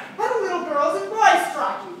despise them. How do little girls and boys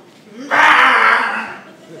strike you? Ah!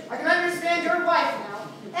 I can understand your wife now.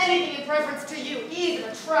 Anything in preference to you, even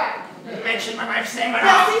a trap. Mention my wife saying what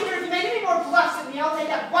Now, else? see here, if you make any more bluffs at me, I'll take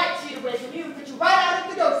that white sheet away from you and put you right out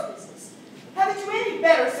of the ghost business. Haven't you any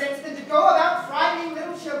better sense than to go about frightening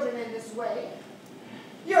little children in this way?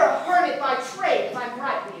 You're a hermit by trade, if I'm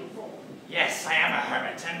rightly informed. Yes, I am a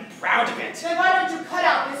hermit, and proud of it. Then why don't you cut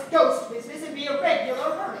out this ghost business and be a regular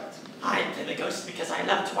hermit? I play the ghost because I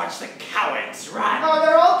love to watch the cowards run. Oh,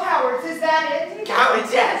 they're all cowards, is that it?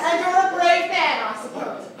 Cowards, yes. And you're a brave man, I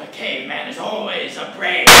suppose. A caveman is always a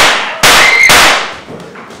brave man.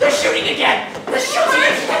 They're shooting again! They're shooting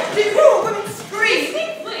again! Did you women scream?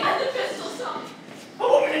 And the pistol's on. A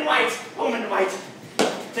woman in white! A woman in white!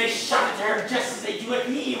 They shot at her just as they do at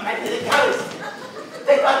me when I play the ghost.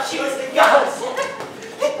 They thought she was the ghost.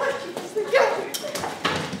 They thought she was the ghost.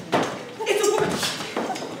 It's a woman.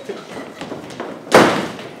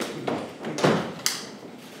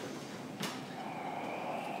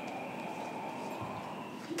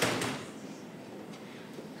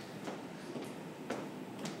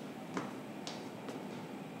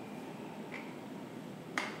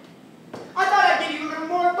 I thought I'd give you a little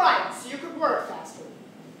more bite so you could work faster.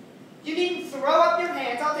 You needn't throw up your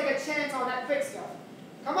hands. I'll take a chance on that quick stuff.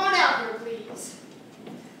 Come on out here, please.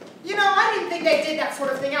 You know, I didn't think they did that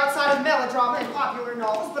sort of thing outside of melodrama and popular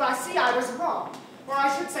novels, but I see I was wrong. Or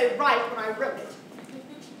I should say right when I wrote it.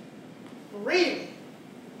 Really?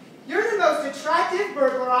 You're the most attractive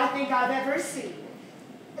burglar I think I've ever seen.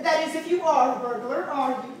 That is, if you are a burglar,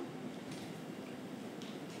 are you?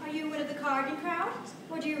 Are you one of the Cargan crowd?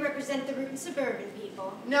 Or do you represent the rootin' suburban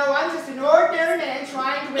people? No, I'm just an ordinary man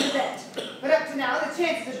trying to win a bet. But up to now, the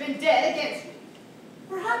chances have been dead against me.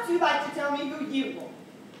 Perhaps you'd like to tell me who you are.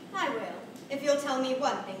 I will, if you'll tell me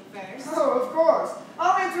one thing first. Oh, of course.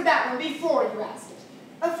 I'll answer that one before you ask it.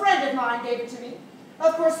 A friend of mine gave it to me.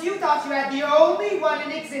 Of course, you thought you had the only one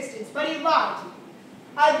in existence, but he lied to you.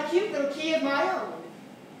 I have a cute little key of my own.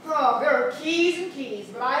 Oh, there are keys and keys,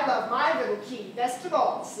 but I love my little key best of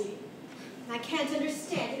all, see? I can't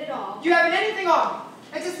understand it at all. You haven't anything on me.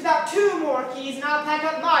 And just about 2 more keys and I'll pack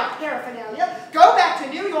up my paraphernalia, go back to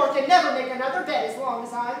New York and never make another bet as long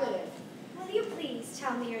as I live. Will you please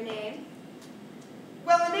tell me your name?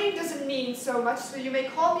 Well, a name doesn't mean so much, so you may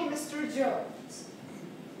call me Mr. Jones.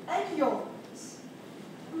 And yours?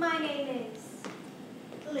 My name is...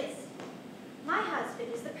 Listen. My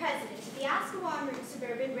husband is the president of the Asquewan Route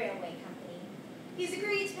Suburban Railway Company. He's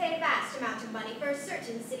agreed to pay a vast amount of money for a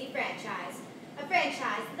certain city franchise. A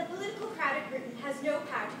franchise that the political crowd at Bruton has no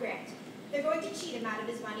power to grant. They're going to cheat him out of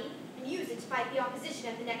his money and use it to fight the opposition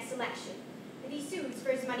at the next election. If he sues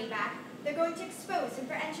for his money back, they're going to expose him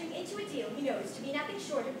for entering into a deal he knows to be nothing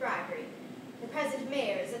short of bribery. The present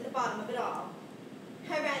mayor is at the bottom of it all.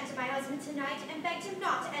 I ran to my husband tonight and begged him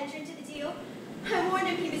not to enter into the deal. I warned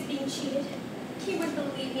him he was being cheated. He wouldn't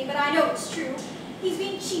believe me, but I know it's true. He's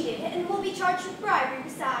being cheated and will be charged with bribery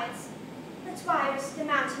besides. That's why I risked the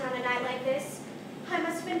mountain on a night like this. I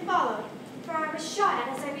must have been followed, for I was shot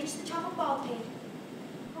at as I reached the top of Baldpate.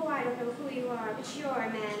 Oh, I don't know who you are, but you're a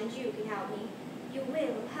man and you can help me. You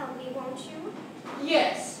will help me, won't you?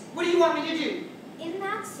 Yes. What do you want me to do? In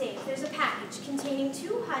that safe, there's a package containing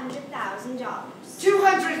 $200,000.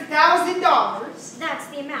 $200,000? That's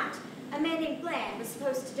the amount. A man named Bland was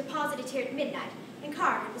supposed to deposit it here at midnight, and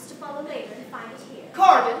Cargan was to follow later to find it here.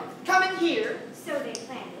 Cargan, come in here. So they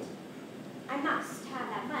planned it. I must have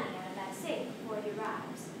that money out of that safe before he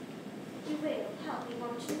arrives. You will help me,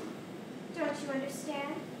 won't you? Don't you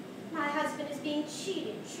understand? My husband is being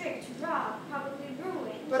cheated, tricked, robbed, probably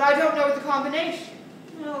ruined. But I don't know the combination.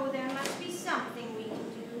 Oh, there must be something we can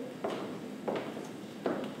do.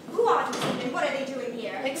 Who are these women? What are they doing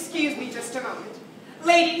here? Excuse me just a moment.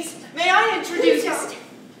 Ladies, may I introduce you?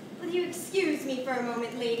 Will you excuse me for a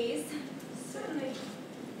moment, ladies? Certainly.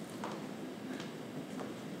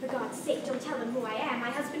 For God's sake, don't tell him who I am. My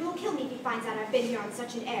husband will kill me if he finds out I've been here on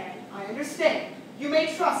such an errand. I understand. You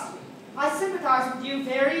may trust me. I sympathize with you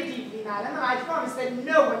very deeply, madam, and I promise that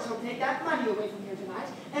no one shall take that money away from here tonight,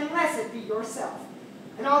 unless it be yourself.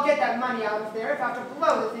 And I'll get that money out of there if I have to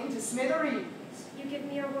blow the thing to smithereens. You give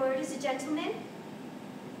me your word as a gentleman?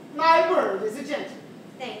 My word as a gentleman.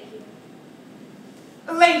 Thank you.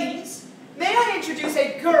 Ladies, may I introduce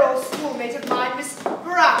a girl schoolmate of mine, Miss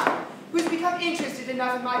Brown, who's become interested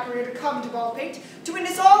enough in my career to come to Baldpate to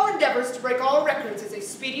witness all endeavors to break all records as a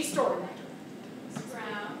speedy story writer. Miss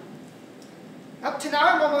Brown. Up to now,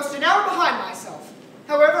 I'm almost an hour behind myself.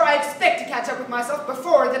 However, I expect to catch up with myself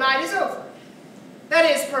before the night is over. That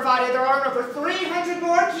is, provided there aren't over 300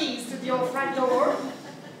 more keys to the old front door.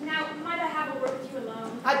 Now, might I have a word with you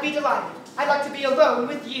alone? I'd be delighted. I'd like to be alone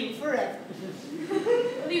with you forever.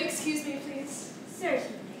 Will you excuse me, please?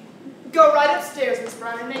 Certainly. Go right upstairs, Miss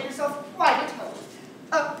Brown, and make yourself quite at home.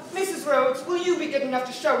 Mrs. Rhodes, will you be good enough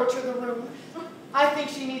to show her to the room? I think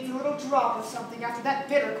she needs a little drop of something after that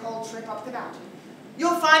bitter cold trip up the mountain.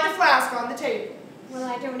 You'll find a flask on the table. Well,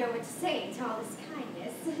 I don't know what to say to all this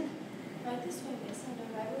kindness. Right this way, miss. I know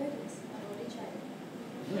right where it is. I already tried it.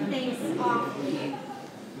 Thanks awfully.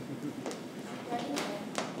 Right in there.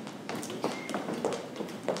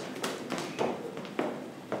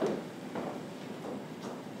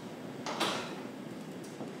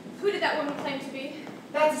 Who did that woman claim to be?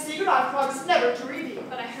 That's a secret I've promised never to reveal.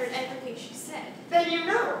 But I heard everything she said. Then you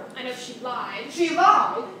know. I know she lied. She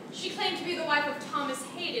lied. She claimed to be the wife of Thomas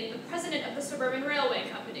Hayden, the president of the Suburban Railway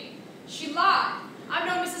Company. She lied. I've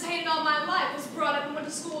known Mrs. Hayden all my life, was brought up and went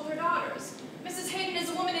to school with her daughters. Mrs. Hayden is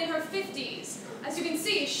a woman in her 50s. As you can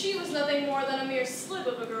see, she was nothing more than a mere slip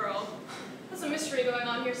of a girl. There's a mystery going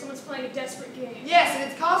on here. Someone's playing a desperate game. Yes, and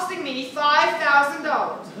it's costing me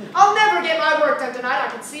 $5,000. I'll never get my work done tonight. I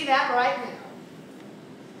can see that right now.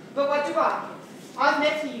 But what do I care? I've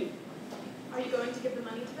met you. Are you going to give the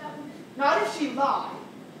money to that woman? Not if she lied.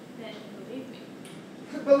 Then believe me.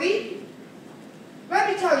 Believe you. Let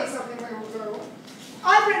me tell you something, little girl.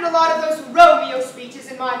 I've written a lot of those Romeo speeches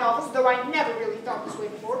in my novels, though I never really felt this way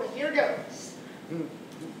before, but here goes.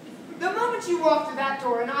 The moment you walked through that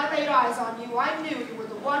door and I laid eyes on you, I knew you were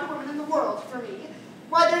the one woman in the world for me.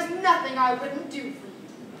 Why, there's nothing I wouldn't do for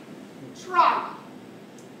you. Try.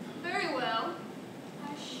 Very well.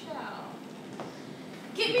 I shall.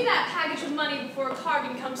 Get me that package of money before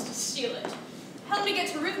Cargan comes to steal it. Help me get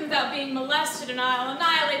to Reuton without being molested, and I'll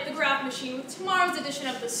annihilate the graph machine with tomorrow's edition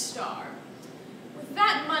of the Star. With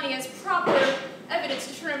that money as proper evidence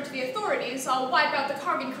to turn over to the authorities, I'll wipe out the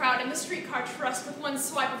Cargan crowd and the streetcar trust with one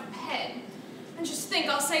swipe of a pen. And just think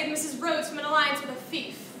I'll save Mrs. Rhodes from an alliance with a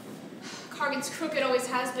thief. Cargan's crooked, always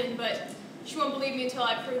has been, but she won't believe me until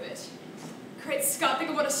I prove it. Great Scott, think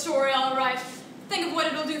of what a story I'll write. Think of what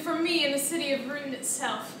it'll do for me in the city of Reuton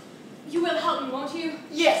itself. You will help me, won't you?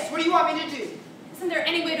 Yes, what do you want me to do? Isn't there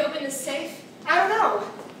any way to open this safe? I don't know.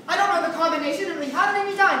 I don't know the combination and we haven't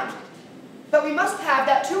any dynamite. But we must have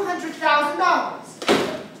that $200,000.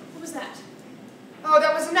 What was that? Oh,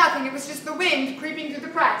 that was nothing. It was just the wind creeping through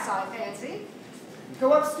the cracks, I fancy.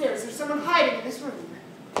 Go upstairs. There's someone hiding in this room.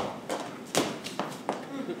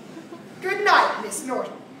 Good night, Miss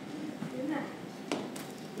Norton. Good night.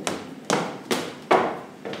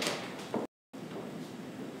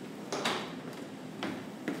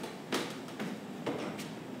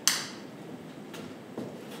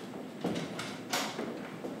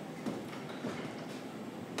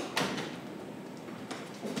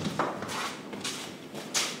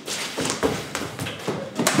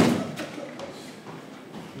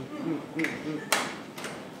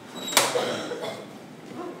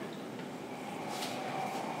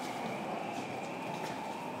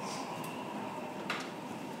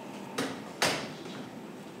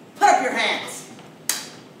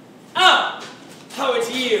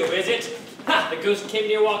 Ghost came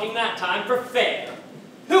near walking that time for fair.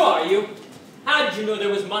 Who are you? How did you know there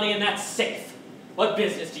was money in that safe? What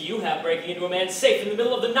business do you have breaking into a man's safe in the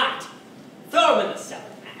middle of the night? Throw him in the cellar,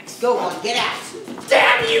 Max. Go on, get out.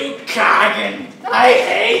 Damn you, Cargan! I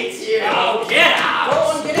hate you! Oh, get out! Go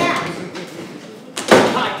on, get out.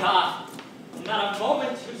 My God, not a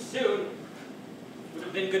moment too soon. It would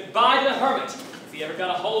have been goodbye to the Hermit if he ever got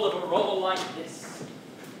a hold of a roll like this.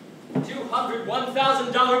 $200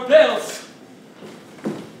 $1,000 bills.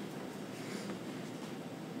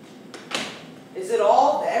 Is it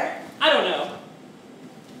all there? I don't know.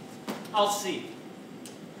 I'll see.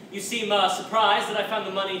 You seem surprised that I found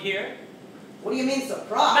the money here. What do you mean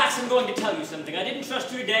surprised? Max, I'm going to tell you something. I didn't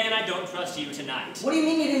trust you today, and I don't trust you tonight. What do you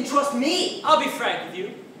mean you didn't trust me? I'll be frank with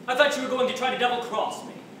you. I thought you were going to try to double-cross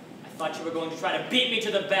me. I thought you were going to try to beat me to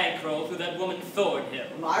the bankroll through that woman Thornhill.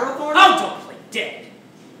 Myra Thornhill? Oh, don't play dead.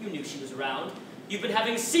 You knew she was around. You've been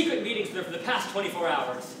having secret meetings with her for the past 24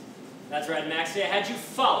 hours. That's right, Maxie, I had you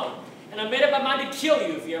followed. And I made up my mind to kill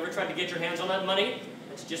you if you ever tried to get your hands on that money.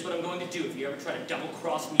 That's just what I'm going to do if you ever try to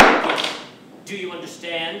double-cross me again. Do you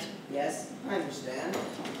understand? Yes, I understand.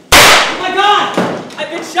 Oh my God! I've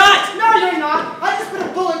been shot! No, you're not. I just put a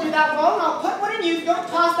bullet through that wall and I'll put one in you if you don't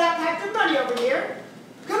toss that pack of money over here.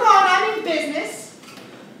 Come on, I'm in business.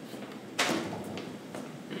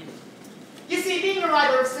 You see, being a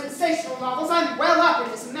writer of sensational novels, I'm well up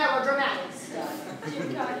in this melodramatic stuff.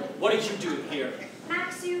 What did you do here?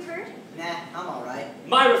 Max, you heard? Nah, I'm all right.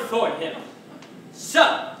 Myra Thornhill.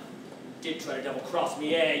 So, did try to double-cross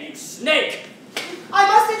me, eh, you snake? I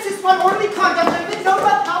must insist upon orderly conduct and with no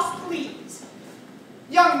roughhouse, please.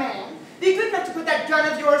 Young man, be good enough to put that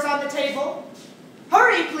gun of yours on the table.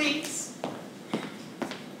 Hurry, please.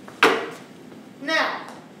 Now,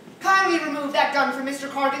 kindly remove that gun from Mr.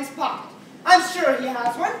 Cargan's pocket. I'm sure he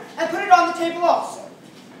has one, and put it on the table also.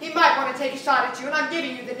 He might want to take a shot at you, and I'm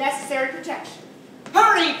giving you the necessary protection.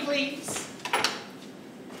 Hurry, please.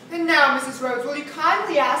 And now, Mrs. Rhodes, will you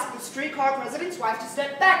kindly ask the streetcar president's wife to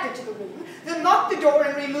step back into the room, then lock the door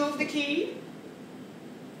and remove the key?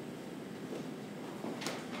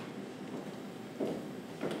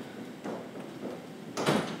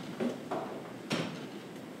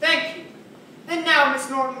 Thank you. And now, Miss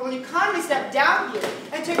Norton, will you kindly step down here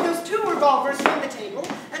and take those 2 revolvers from the table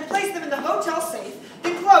and place them in the hotel safe,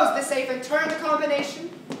 then close the safe and turn the combination?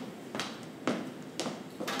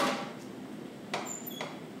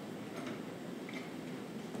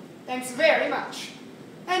 Thanks very much.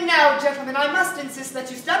 And now, gentlemen, I must insist that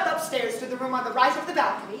you step upstairs to the room on the right of the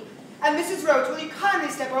balcony, and Mrs. Rhodes, will you kindly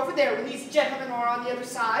step over there when these gentlemen are on the other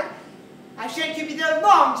side? I shan't keep you there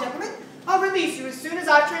long, gentlemen. I'll release you as soon as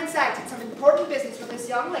I've transacted some important business with this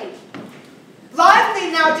young lady.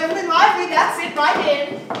 Lively now, gentlemen, lively. That's it, right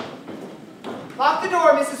in. Lock the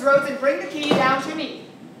door, Mrs. Rhodes, and bring the key down to me.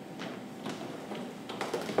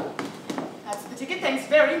 That's the ticket. Thanks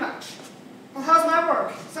very much. Well, how's my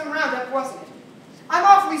work? Some roundup, wasn't it? I'm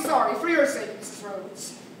awfully sorry, for your sake, Mrs.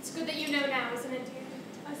 Rhodes. It's good that you know now, isn't it, dear?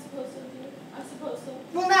 I suppose so, dear. I suppose so.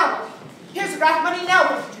 Well, now what? Here's the raft money, now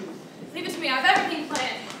what do you do? Leave it to me. I've everything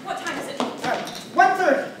planned. What time is it?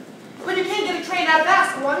 1:30. But you can't get a train out of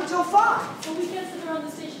Ascalon until 5. Well, we can't sit around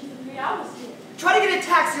the station for 3 hours, dear. Try to get a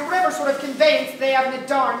taxi or whatever sort of conveyance they have in the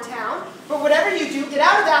darn town. But whatever you do, get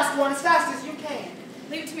out of Ascalon as fast as you can.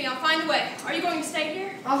 Leave it to me. I'll find a way. Are you going to stay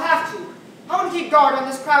here? I'll have to. I want to keep guard on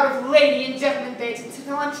this crowd of lady and gentleman baits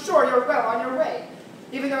until I'm sure you're well on your way.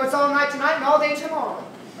 Even though it's all night tonight and all day tomorrow.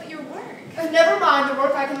 But your work. And never mind the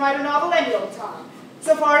work, I can write a novel any old time.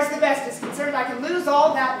 So far as the best is concerned, I can lose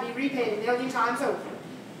all that and be repaid a million times over.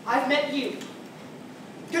 I've met you.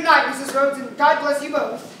 Good night, Mrs. Rhodes, and God bless you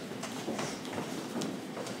both.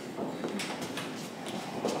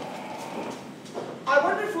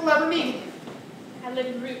 we'll ever meet again. I live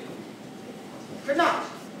in Root. Good night.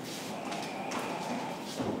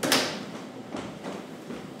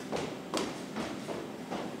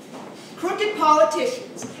 Crooked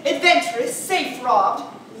politicians, adventurous,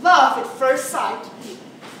 safe-robbed, love at first sight.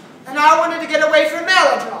 And I wanted to get away from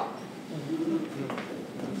melodrama.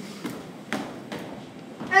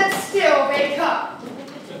 And still they come.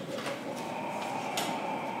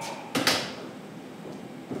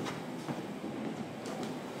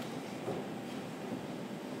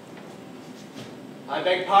 I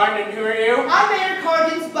beg pardon, who are you? I'm Mayor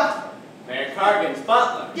Cargan's butler. Mayor Cargan's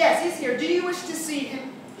butler? Yes, he's here. Do you wish to see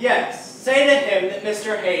him? Yes. Say to him that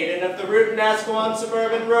Mr. Hayden of the Root and Asquewan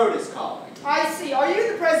Suburban Road is calling. I see. Are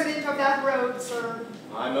you the president of that road, sir?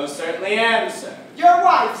 I most certainly am, sir. Your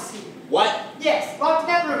wife's here. What? Yes, locked in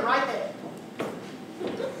that room right there.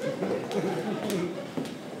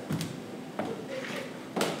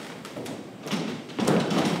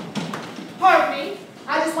 Pardon me.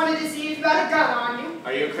 I just wanted to see if you had a gun on you.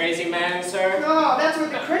 Are you a crazy man, sir? No, that's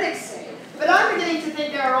what the critics say. But I'm beginning to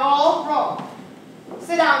think they're all wrong.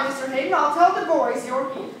 Sit down, Mr. Hayden. I'll tell the boys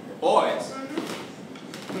you're here. Boys?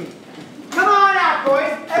 Come on out,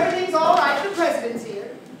 boys. Everything's all right. The president's here.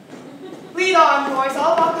 Lead on, boys.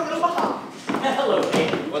 I'll walk a little behind. Hello,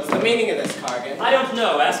 Hayden. What's the meaning of this, Cargan? I don't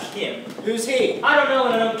know. Ask him. Who's he? I don't know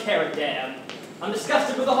and I don't care a damn. I'm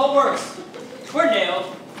disgusted with the whole works. We're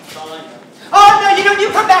nailed. That's all I know. Oh, no, you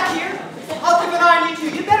come back here. I'll keep an eye on you two.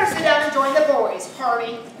 You better sit down and join the boys,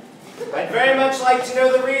 Hermit. I'd very much like to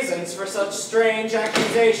know the reasons for such strange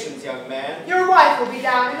accusations, young man. Your wife will be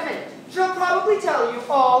down in a minute. She'll probably tell you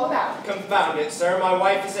all about it. Confound it, sir. My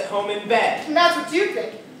wife is at home in bed. And that's what you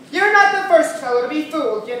think. You're not the first fellow to be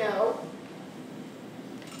fooled, you know.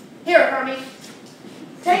 Here, Hermit.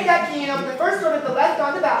 Take that key and open the first door to the left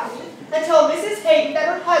on the balcony and tell Mrs. Hayden that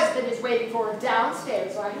her husband is waiting for her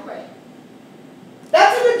downstairs right away.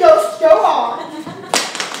 That's a good ghost. Go on.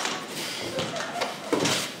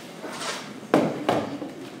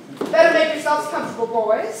 Better make yourselves comfortable,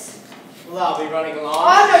 boys. Well, I'll be running along.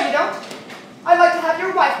 Oh, no, you don't. I'd like to have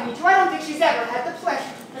your wife meet you. I don't think she's ever had the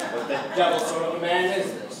pleasure. What the devil sort of a man is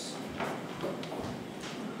this?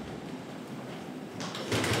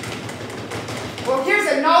 Well, here's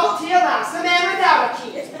a novelty alas, a man without a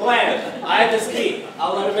key. Bland, I have this key.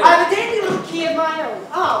 I'll let him in. I have a dandy little key of my own.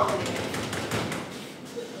 I'll let him in.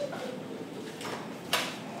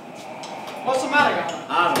 What's the matter, Governor?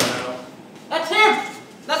 I don't know. That's him!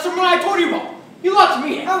 That's the one I told you about. You locked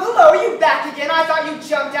me in. Oh, hello, are you back again? I thought you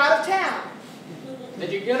jumped out of town.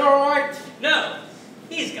 Did you get all right? No.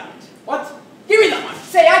 He's got it. What? Give me that one.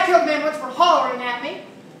 Say, I killed men once for hollering at me.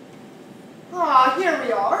 Ah, here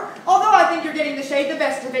we are. Although I think you're getting the shade the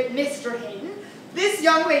best of it, Mr. Hayden, this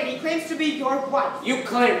young lady claims to be your wife. You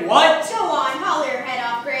claim what? Go on, holler your head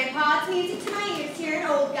off, Grandpa. It's music to my ears hearing an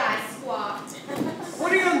old guy squawk.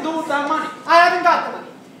 What are you going to do with that money? I haven't got the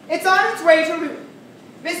money. It's on its way to ruin.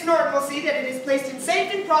 Miss Norton will see that it is placed in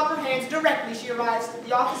safe and proper hands directly she arrives at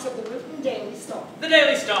the office of the Root Daily Star. The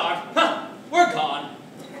Daily Star. Huh. We're gone.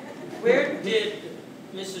 Where did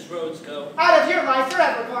Mrs. Rhodes go? Out of your life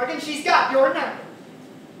forever, Cargan. She's got your number.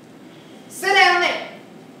 Sit down there.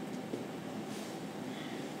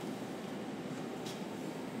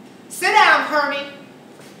 Sit down, Hermit.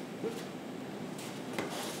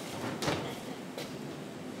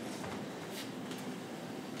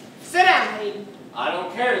 Sit down, Hayden. I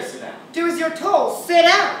don't care to sit down. Do as you're told. Sit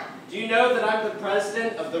down. Do you know that I'm the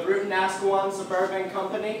president of the Root and Asquewan Suburban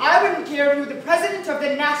Company? I wouldn't care if you were the president of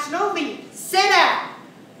the National League. Sit down.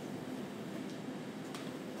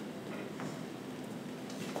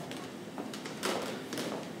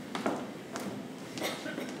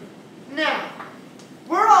 Now,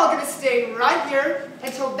 we're all going to stay right here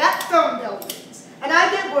until that phone bell rings, and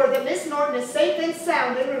I get word that Miss Norton is safe and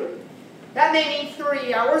sound en route. That may mean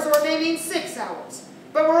 3 hours or it may mean 6 hours,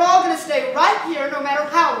 but we're all going to stay right here no matter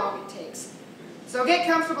how long it takes. So get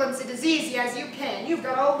comfortable and sit as easy as you can. You've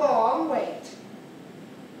got a long wait.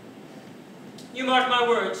 You mark my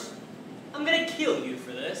words. I'm gonna kill you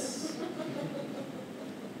for this.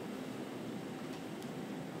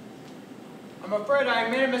 I'm afraid I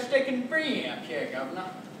made a mistake in bringing you up here, Governor.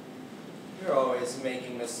 You're always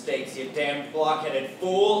making mistakes, you damn blockheaded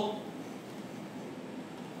fool.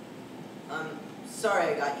 I'm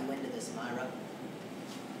sorry I got you into this, Myra.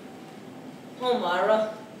 Oh,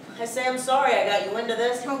 Myra. I say I'm sorry I got you into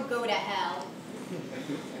this. Don't go to hell.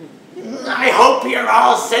 I hope you're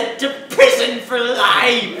all sent to prison for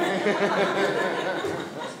life.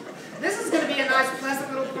 This is going to be a nice, pleasant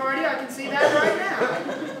little party. I can see that right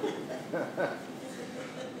now.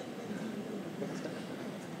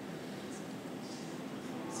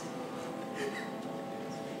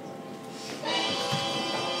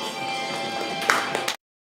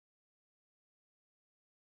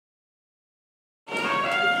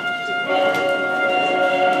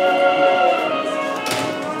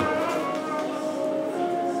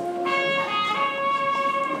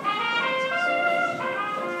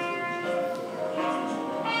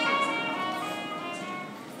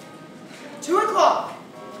 2 o'clock.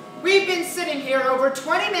 We've been sitting here over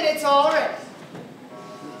 20 minutes already.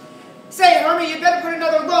 Say, Hermit, you'd better put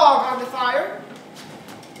another log on the fire.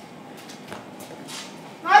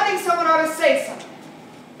 I think someone ought to say something.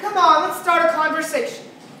 Come on, let's start a conversation.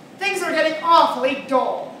 Things are getting awfully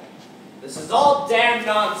dull. This is all damn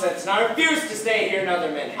nonsense, and I refuse to stay here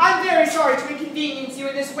another minute. I'm very sorry to inconvenience you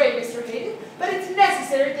in this way, Mr. Hayden, but it's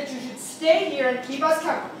necessary that you should stay here and keep us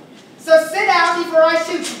company. So sit down before I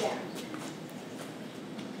shoot you down.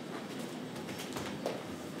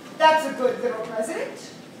 That's a good little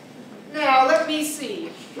president. Now, let me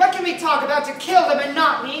see. What can we talk about to kill the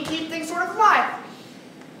monotony and keep things sort of lively?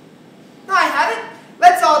 I have it.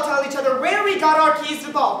 Let's all tell each other where we got our keys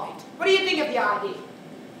to Baldpate. What do you think of the idea?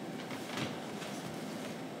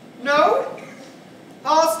 No?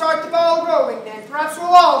 I'll start the ball rolling then. Perhaps we'll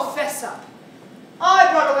all fess up.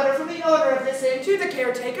 I brought a letter from the owner of this inn to the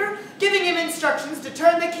caretaker, giving him instructions to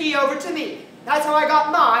turn the key over to me. That's how I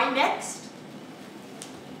got mine. Next.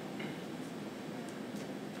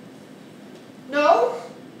 No?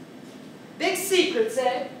 Big secrets,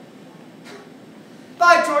 eh?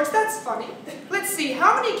 By George, that's funny. Let's see,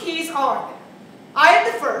 how many keys are there? I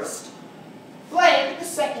am the first, Bland the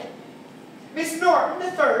second, Miss Norton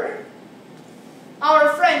the third, our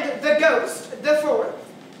friend the ghost the fourth,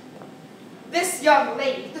 this young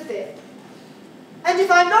lady the fifth, and if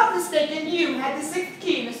I'm not mistaken, you had the sixth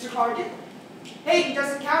key, Mr. Cargan. Hayden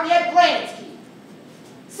doesn't count, he had Bland's key.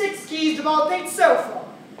 6 keys to Baldpate so far.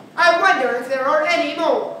 I wonder if there are any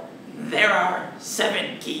more. There are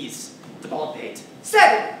 7 keys to Baldpate.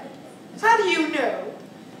 7? How do you know?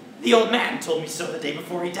 The old man told me so the day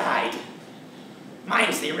before he died.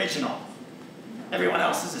 Mine's the original. Everyone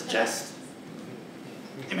else's is just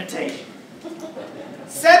imitation.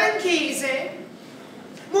 7 keys, eh?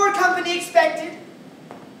 More company expected?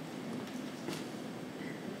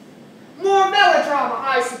 More melodrama,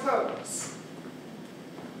 I suppose.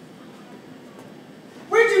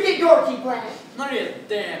 Where'd you get your key, Bland? None of your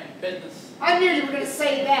damn business. I knew you were going to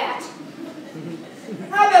say that.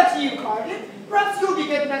 How about you, Cargan? Perhaps you'll be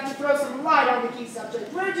good enough to throw some light on the key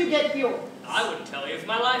subject. Where'd you get yours? I wouldn't tell you if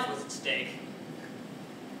my life was at stake.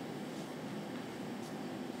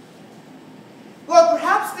 Well,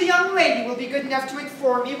 perhaps the young lady will be good enough to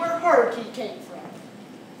inform me where her key came from.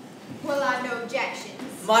 Well, I've no objections.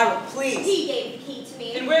 Myra, please. He gave the key to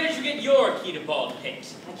me. And where did you get your key to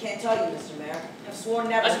Baldpate? I can't tell you, Mr. Mayor. I've sworn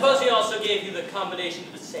never. I suppose he also gave you the combination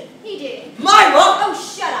to the safe. He did. Myra!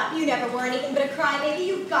 Oh, shut up. You never were anything but a crybaby.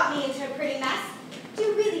 You've got me into a pretty mess. Do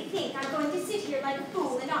you really think I'm going to sit here like a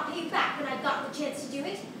fool and not pay you back when I've got the chance to do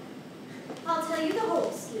it? I'll tell you the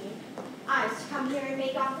whole scheme. I was to come here and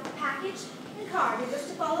make off with the package, and Cargan was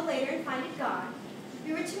to follow later and find it gone.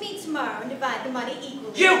 We were to meet tomorrow and divide the money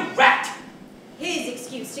equally. You rat! His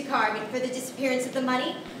excuse to Cargan for the disappearance of the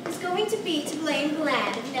money was going to be to blame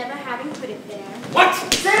Bland of never having put it there. What?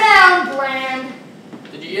 Sit down, Bland!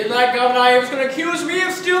 Did you hear that, Governor? He was going to accuse me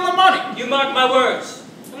of stealing the money. You mark my words.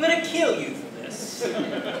 I'm going to kill you for this.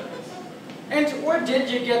 And where did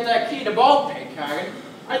you get that key to Baldpate, Cargan?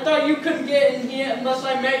 I thought you couldn't get in here unless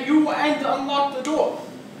I met you and unlocked the door.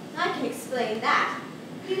 I can explain that.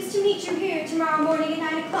 He was to meet you here tomorrow morning at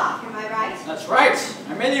 9 o'clock, am I right? That's right.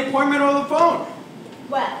 I made the appointment over the phone.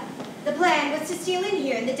 Well, the plan was to steal in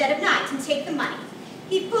here in the dead of night and take the money.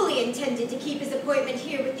 He fully intended to keep his appointment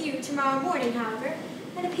here with you tomorrow morning, however,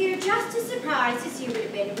 and appear just as surprised as you would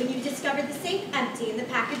have been when you discovered the safe empty and the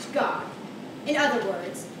package gone. In other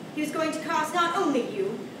words, he was going to cross not only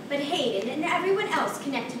you, but Hayden and everyone else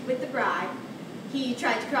connected with the bribe. He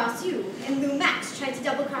tried to cross you, and Lou Max tried to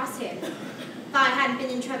double-cross him. If I hadn't been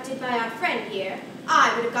interrupted by our friend here,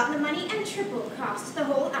 I would have gotten the money and triple-crossed the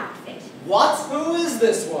whole outfit. What? Who is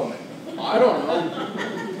this woman? I don't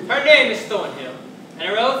know. Her name is Thornhill, and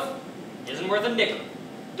her oath isn't worth a nickel.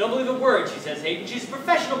 Don't believe a word she says, Hayden. She's a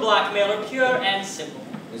professional blackmailer, pure and simple.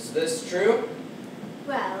 Is this true?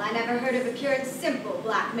 Well, I never heard of a pure and simple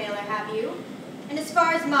blackmailer, have you? And as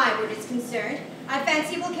far as my word is concerned, I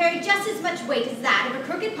fancy it will carry just as much weight as that of a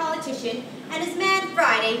crooked politician and his man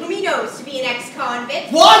Friday, whom he knows to be an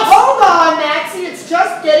ex-convict. What? Hold on, Maxie, it's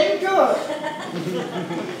just getting good.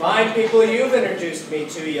 Fine people you've introduced me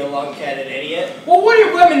to, you lunkheaded idiot. Well, what are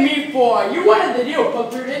you blaming me for? You wanted the deal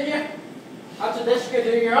put through, didn't you? After this, you're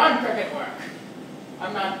doing your own cricket work.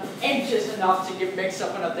 I'm not anxious enough to get mixed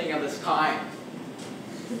up in a thing of this kind.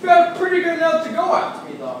 You felt pretty good enough to go after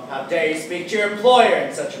me, though. How dare you speak to your employer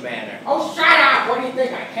in such a manner? Oh, shut up! What do you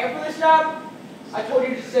think, I care for this job? I told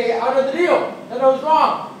you to stay out of the deal. That I was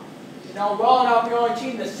wrong. You know well enough you're only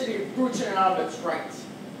team the city of brutes in and out of its rights.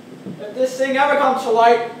 If this thing ever comes to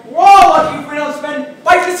light, we're all lucky if we don't spend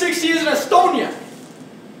 5 to 6 years in Estonia.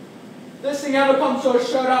 If this thing ever comes to a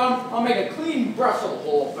showdown, I'll make a clean breast of the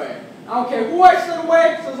whole affair. I don't care who I send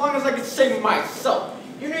away, so as long as I can save myself.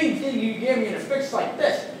 You didn't think you get me in a fix like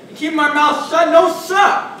this. You keep my mouth shut? No,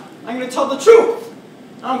 sir. I'm going to tell the truth.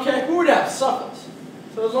 I don't care who that suffers.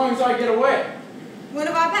 So as long as I get away. One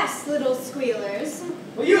of our best little squealers.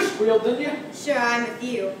 Well, you squealed, didn't you? Sure, I'm with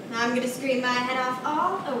you. I'm going to scream my head off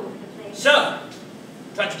all over the place. So,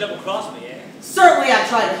 tried to double-cross me, eh? Certainly I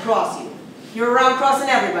tried to cross you. You're around crossing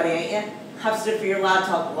everybody, ain't you? I've stood for your loud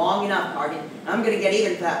talk long enough, Cargan. I'm gonna get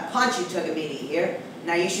even for that punch you took at me here.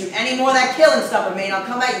 Now you shoot any more of that killing stuff at me and I'll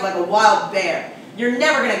come at you like a wild bear. You're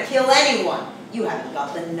never gonna kill anyone. You haven't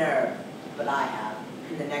got the nerve. But I have.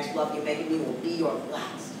 And the next bluff you make at me will be your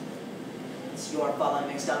last. It's your fault I'm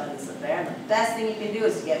mixed up in this affair, and the best thing you can do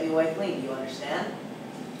is to get me away clean, do you understand?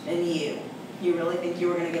 And you really think you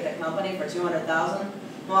were gonna get the company for $200,000?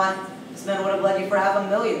 Why? This man would have led you for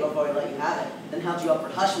 $500,000 before he let you have it, then held you up for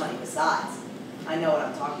hush money besides. I know what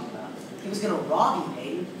I'm talking about. He was going to rob you,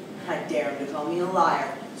 Hayden. I dare him to call me a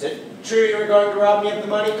liar. Is it true you were going to rob me of the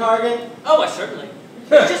money, Cargan? Oh, I certainly.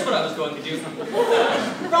 Just what I was going to do.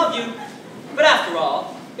 Rob you. But after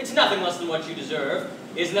all, it's nothing less than what you deserve.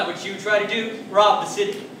 Isn't that what you try to do? Rob the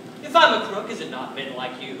city. If I'm a crook, has it not been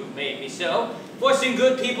like you who made me so? Forcing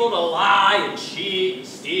good people to lie and cheat and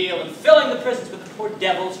steal and filling the prisons with the poor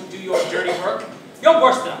devils who do your dirty work. You're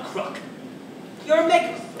worse than a crook. You're a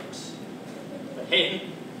maker of crooks. But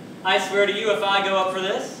Hayden, I swear to you, if I go up for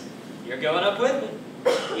this, you're going up with me.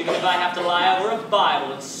 Even if I have to lie over a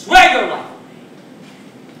Bible and swear your life on me.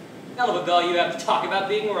 Hell of a gall you have to talk about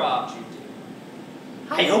being robbed, you do.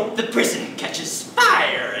 I hope the prison catches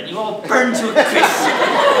fire and you all burn to a crisp.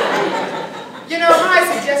 You know,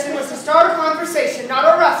 my suggestion was to start a conversation, not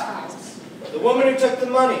a roughhouse. The woman who took the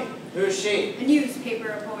money, who is she? A newspaper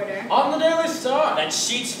reporter. On the Daily Star. That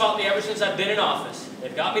sheet's fought me ever since I've been in office.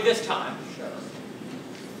 They've got me this time. Sure.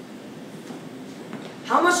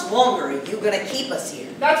 How much longer are you going to keep us here?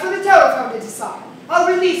 That's for the telephone to decide. I'll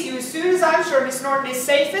release you as soon as I'm sure Miss Norton is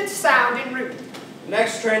safe and sound en route. The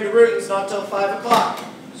next train to Rhodes not till 5 o'clock,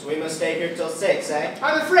 so we must stay here till 6, eh?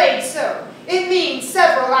 I'm afraid so. It means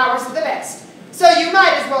several hours at the best. So you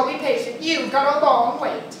might as well be patient. You've got a long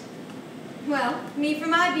wait. Well, me for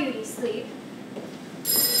my beauty sleep.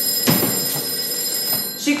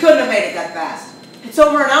 She couldn't have made it that fast. It's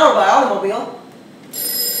over an hour by automobile.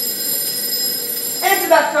 Answer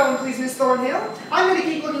that phone, please, Miss Thornhill. I'm going to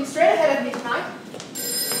keep looking straight ahead of me tonight.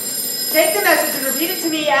 Take the message and repeat it to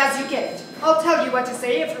me as you get it. I'll tell you what to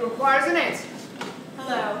say if it requires an answer.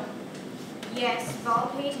 Hello. Yes,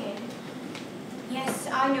 Baldpate in. Yes,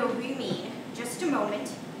 I know who you mean. Just a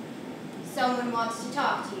moment. Someone wants to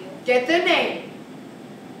talk to you. Get the name.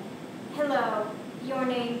 Hello. Your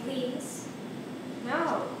name, please?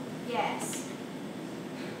 No. Yes.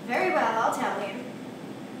 Very well, I'll tell him.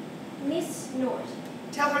 Miss Norton.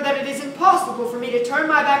 Tell her that it is impossible for me to turn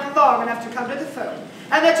my back long enough to come to the phone,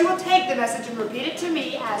 and that you will take the message and repeat it to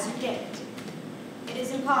me as you get it. It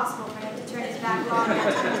is impossible for him to turn his back long enough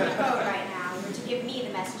to come to the phone right now, or to give me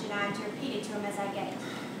the message and I am to repeat it to him as I get it.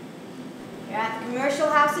 You're at the commercial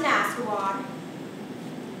house in Ascalon.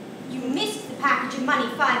 You missed the package of money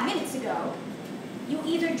 5 minutes ago. You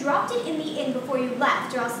either dropped it in the inn before you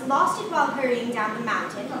left, or else lost it while hurrying down the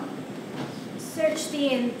mountain. Search the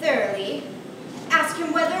inn thoroughly. Ask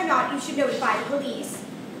him whether or not you should notify the police.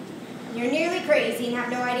 You're nearly crazy and have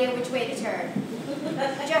no idea which way to turn.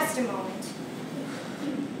 Just a moment.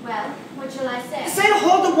 Well, what shall I say? Say to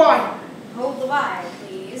hold the wire. Hold the wire,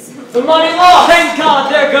 please. The money lost! Thank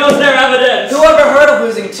God, there goes their evidence! Who ever heard of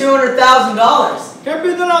losing $200,000? Can't be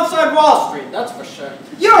done outside Wall Street, that's for sure.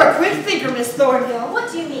 You're a quick thinker, Miss Thornhill.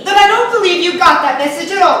 What do you mean? Then I don't believe you got that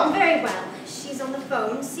message at all. Very well. She's on the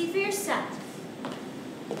phone. See for yourself.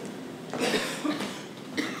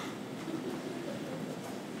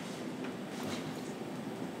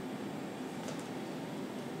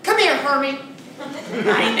 Come here, Hermit.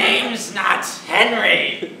 My name's not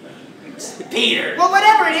Henry. It's Peter. Well,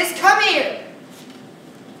 whatever it is, come here.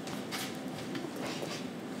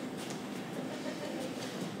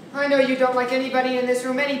 I know you don't like anybody in this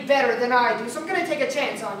room any better than I do, so I'm going to take a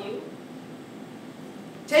chance on you.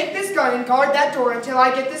 Take this gun and guard that door until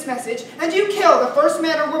I get this message, and you kill the first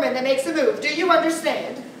man or woman that makes a move. Do you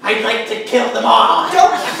understand? I'd like to kill them all.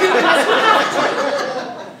 Don't shoot unless you have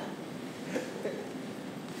to.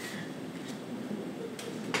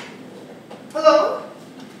 Hello?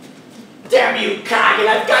 Damn you, Cargan,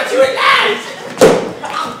 I've got you at last!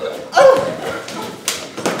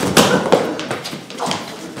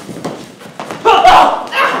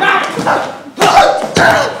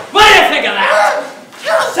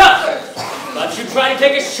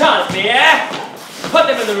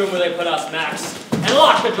 in the room where they put us, Max, and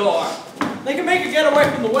lock the door. They can make her get away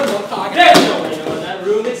from the window, Cargan. There's no window in that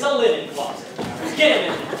room. It's a linen closet. Get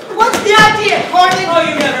him in there. What's the idea, Cargan? Oh,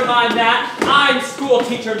 you never mind that. I'm school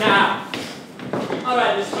teacher now. All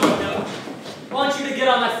right, Miss Thornhill. I want you to get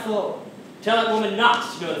on that floor. Tell that woman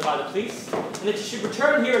not to notify the police, and that you should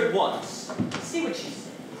return here at once. See what she says.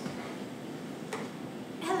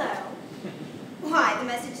 Hello. Why, the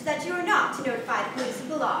message is that you are not to notify the police of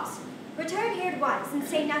the loss. Return here at once and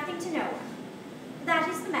say nothing to no one. That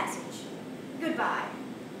is the message. Goodbye.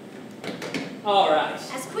 All right.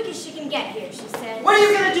 As quick as she can get here, she said. What are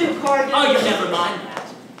you going to do, Cargan? Oh, you never mind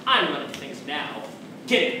that. I'm running things now.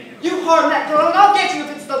 Get in there. You harm that girl, and I'll get you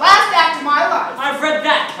if it's the last act of my life. I've read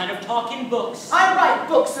that kind of talk in books. I write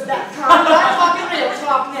books of that kind, but I'm talking real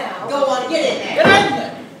talk now. Go on, get in there. Get in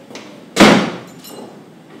there.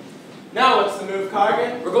 Now what's the move,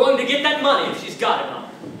 Cargan? We're going to get that money if she's got it on her.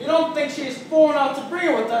 You don't think she's fool enough to bring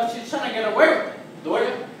it with us? She's trying to get away with it, do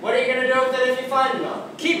you? What are you going to do with it if you find it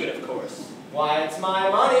on? Keep it, of course. Why, it's my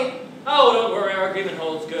money. Oh, don't worry, our agreement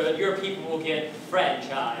holds good. Your people will get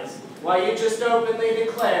franchise. Why, you just openly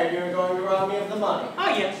declared you were going to rob me of the money.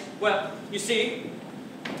 Ah, yes. Well, you see,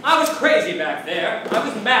 I was crazy back there. I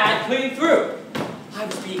was mad clean through. I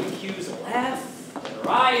was being accused of left and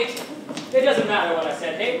right. It doesn't matter what I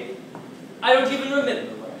said, Hayden. I don't even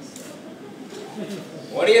remember what I said.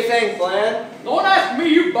 What do you think, Bland? Don't ask me.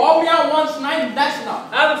 You bawled me out once tonight, and that's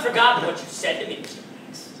enough. I haven't forgotten what you said to me, Mr.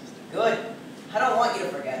 Max. Good. I don't want you to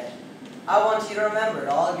forget it. I want you to remember it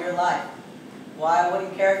all your life. Why, I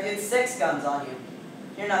wouldn't care if you had 6 guns on you.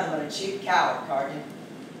 You're nothing but a cheap coward, Cargan.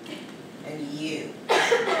 And you.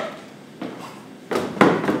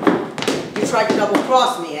 You tried to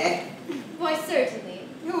double-cross me, eh? Why, certainly.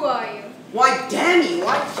 Who are you? Why, damn you!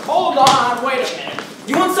 Hold on, wait a minute.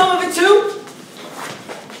 You want some of it too?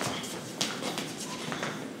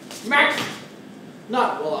 Max,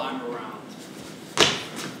 not while I'm around.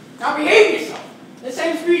 Now behave yourself. The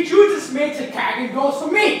same speech you just made to Cargan goes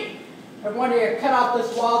for me. And when you cut out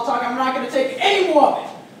this wild talk, I'm not going to take any more of it.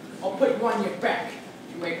 I'll put you on your back.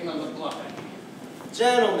 You make another bluff at me.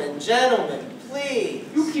 Gentlemen, please.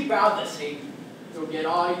 You keep out of this, Hayden. You'll get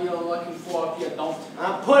all you're looking for if you don't.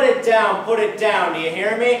 Put it down, do you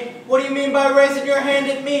hear me? What do you mean by raising your hand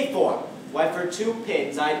at me for? Why, for 2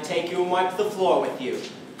 pins, I'd take you and wipe the floor with you.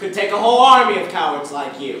 Could take a whole army of cowards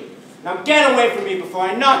like you. Now get away from me before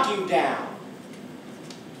I knock you down.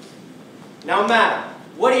 Now, madam,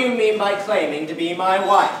 what do you mean by claiming to be my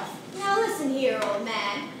wife? Now listen here, old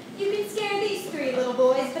man. You can scare these 3 little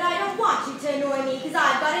boys, but I don't want you to annoy me because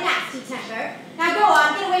I've got a nasty temper. Now go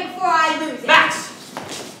on, get away before I lose it. Max!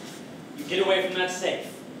 You get away from that safe.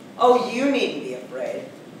 Oh, you needn't be afraid.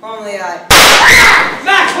 Only I...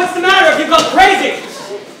 Max, what's the matter? Have you gone crazy?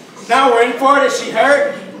 Now we're in for it. Is she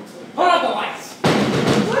hurt? Put out the lights.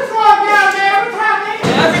 What's wrong down there? What's happening?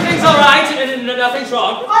 Everything's all right, and nothing's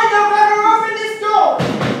wrong. I know better. Open this door.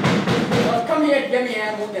 Come here, give me a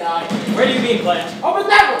hand, we'll get out of here. Where do you mean, Blanche? Open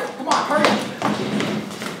that door. Come on, hurry up.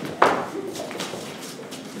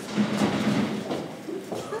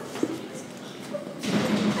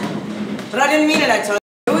 But I didn't mean it, I told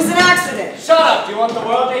you. It was an accident. Shut up. Do you want the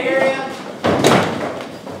world to hear you?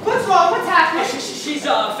 What's wrong? What's happening? She's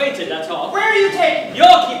fainted, that's all. Where are you taking?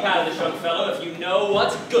 You'll keep out of this, young fellow, if you know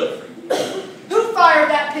what's good for you. Who fired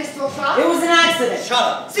that pistol shot? It was an accident. Shut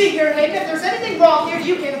up. See here, Hayden, if there's anything wrong here,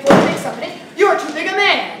 you can't afford to make something. You're too big a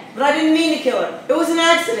man. But I didn't mean to kill her. It was an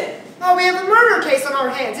accident. Oh, we have a murder case on our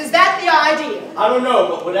hands. Is that the idea? I don't know,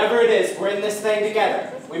 but whatever it is, we're in this thing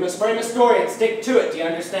together. We must frame a story and stick to it, do you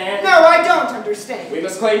understand? No, I don't understand. We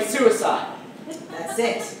must claim suicide. That's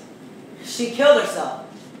it. She killed herself.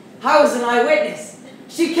 I was an eyewitness.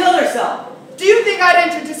 She killed herself. Do you think I'd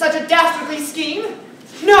enter into such a dastardly scheme?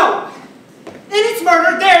 No. In its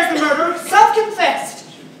murder, there's the murderer, self-confessed.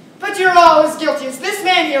 But you're all as guilty as this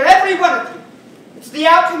man here, every one of you. It's the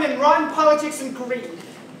outcome in rotten politics and greed.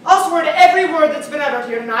 I'll swear to every word that's been uttered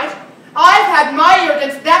here tonight. I've had my ear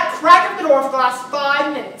against that crack of the door for the last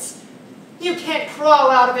 5 minutes. You can't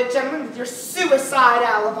crawl out of it, gentlemen, with your suicide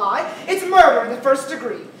alibi. It's murder in the 1st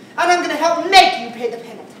degree. And I'm going to help make you pay the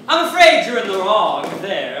penalty. I'm afraid you're in the wrong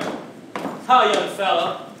there. How, young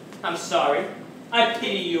fellow? I'm sorry. I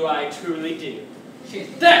pity you, I truly do. She's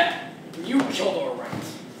dead. You killed her, right?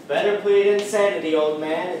 Better plead insanity, old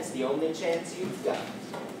man. It's the only chance you've got.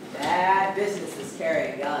 Bad business is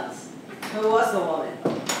carrying guns. Who was the woman?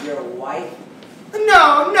 Your wife?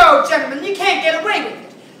 No, gentlemen, you can't get away with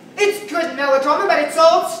it. It's good melodrama, but it's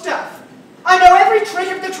old stuff. I know every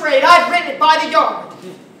trick of the trade. I've written it by the yard.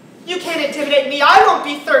 You can't intimidate me. I won't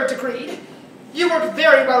be 3rd degree. You work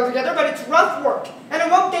very well together, but it's rough work, and it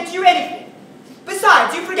won't get you anything.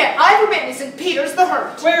 Besides, you forget, I have a witness in Peters the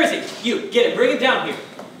Hermit. Where is he? You, get him, bring him down here.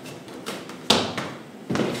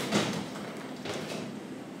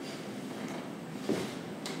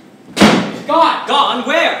 He's gone. Gone?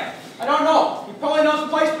 Where? I don't know. He probably knows the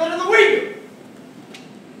place better than we do.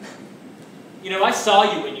 You know, I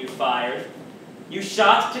saw you when you fired. You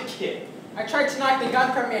shot to kill. I tried to knock the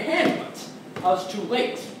gun from your hand, but I was too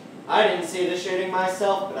late. I didn't see the shooting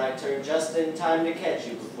myself, but I turned just in time to catch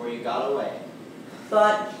you before you got away.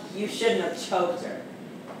 But you shouldn't have choked her.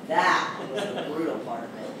 That was the brutal part of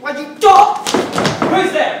it. Why, you dog!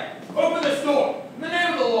 Who's there? Open this door! In the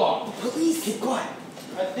name of the law! Please keep quiet.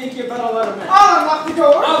 I think you better let him in. I'll unlock the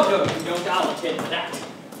door. Oh, no, you don't. I'll attend to that.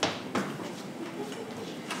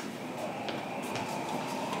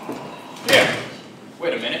 Here.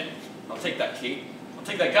 Wait a minute. I'll take that key. I'll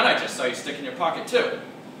take that gun I just saw you stick in your pocket, too.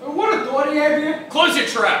 What authority have you? Close your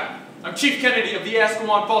trap! I'm Chief Kennedy of the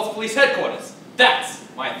Asquewan Falls Police Headquarters. That's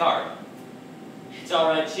my authority. It's all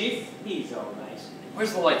right, Chief. He's all right.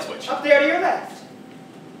 Where's the light switch? Up there to your left.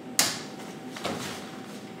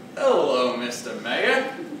 Hello, Mr. Mayor.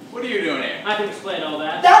 What are you doing here? I can explain all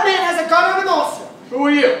that. That man has a gun on him also. Who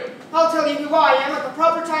are you? I'll tell you who I am at the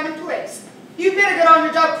proper time and place. You'd better get on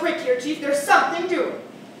your job quick here, Chief. There's something doing.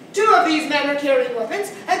 2 of these men are carrying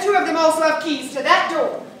weapons, and 2 of them also have keys to that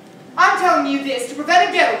door. I'm telling you this to prevent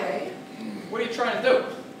a getaway. What are you trying to do?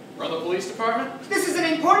 Run the police department? This is an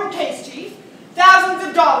important case, Chief. Thousands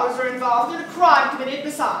of dollars are involved in a crime committed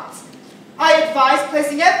besides. I advise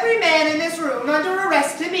placing every man in this room under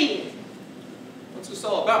arrest immediately. What's this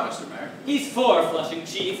all about, Mr. Mayor? He's for Flushing,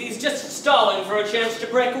 Chief. He's just stalling for a chance to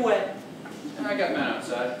break away. I got men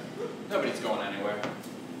outside. Nobody's going anywhere.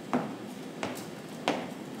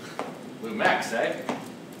 Lou Max, eh?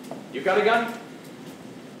 You got a gun?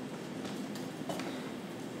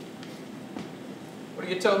 What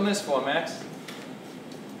are you toting this for, Max?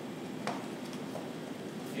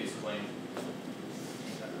 He's clean.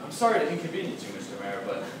 I'm sorry to inconvenience you, Mr. Mayor,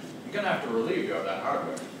 but I'm gonna have to relieve you of that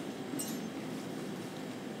hardware.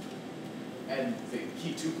 And the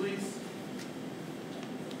key too, please?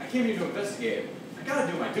 I came here to investigate it. I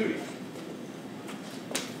gotta do my duty.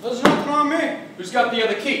 There's nothing on me. Who's got the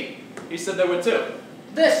other key? He said there were 2.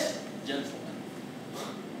 This gentleman.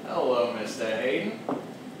 Hello, Mr. Hayden.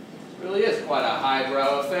 This really is quite a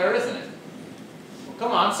highbrow affair, isn't it? Well,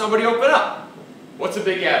 come on, somebody open up. What's the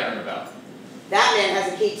big gathering about? That man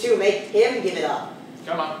has a key too. Make him give it up.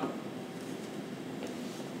 Come on.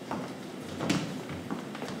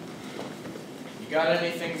 You got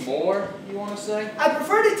anything more you want to say? I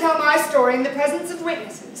prefer to tell my story in the presence of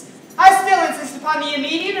witnesses. I still insist upon the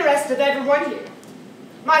immediate arrest of everyone here.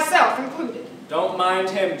 Myself included. Don't mind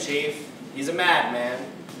him, Chief. He's a madman.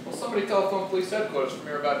 Well, somebody telephoned police headquarters from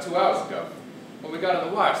here about 2 hours ago. When we got on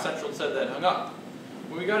the wire, Central said they'd hung up.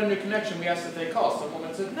 When we got a new connection, we asked if they called. Some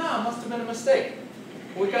woman said, no, it must have been a mistake.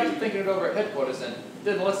 Well, we got to thinking it over at headquarters and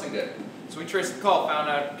didn't listen good. So we traced the call, found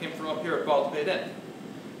out it came from up here at Baldpate Inn.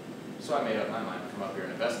 So I made up my mind to come up here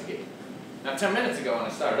and investigate. Now, 10 minutes ago when I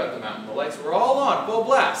started up the mountain, the lights were all on, full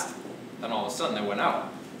blast. Then all of a sudden they went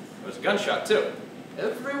out. There was a gunshot, too.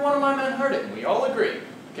 Every one of my men heard it, and we all agreed.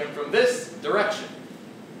 It came from this direction.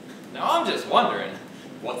 Now I'm just wondering,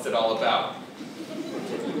 what's it all about?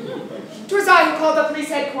 'Twas I who called the police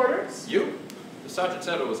headquarters. You? The sergeant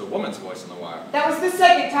said it was a woman's voice on the wire. That was the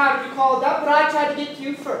second time you called up, but I tried to get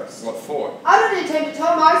you first. What for? I don't intend to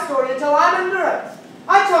tell my story until I'm under oath.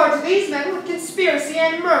 I charge these men with conspiracy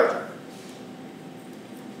and murder.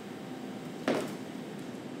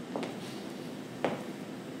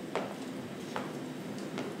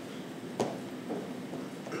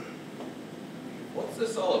 What's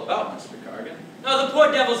this all about, Mr. Cargan? Oh, the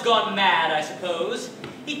poor devil's gone mad, I suppose.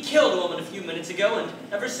 He killed a woman a few minutes ago, and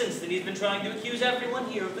ever since then he's been trying to accuse everyone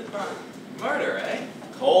here of the crime. Murder, eh?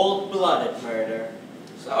 Cold-blooded murder.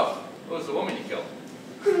 So, what was the woman you killed?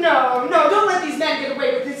 No, don't let these men get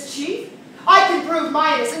away with this, Chief. I can prove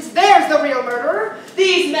my innocence. There's the real murderer.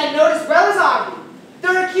 These men know it as well as I do.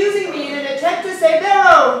 They're accusing me in an attempt to save their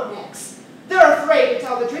own necks. They're afraid to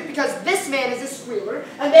tell the truth because this man is a squealer,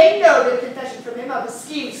 and they know that a confession from him of a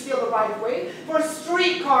scheme to steal the right-of-way for a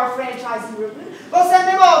streetcar franchise in Wilton will send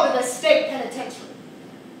them all to the state penitentiary.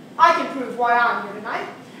 I can prove why I'm here tonight.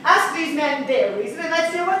 Ask these men their reason, and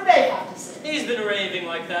let's hear what they have to say. He's been raving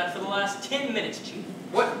like that for the last 10 minutes, Chief.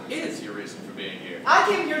 What is your reason for being here? I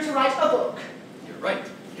came here to write a book. You're right.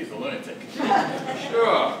 He's a lunatic.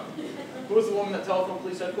 Sure. Who was the woman that telephoned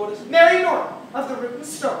police headquarters? Mary Norton of the Rootin'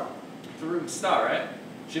 Star. The Rhodes Star, right?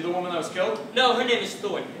 She the woman that was killed? No, her name is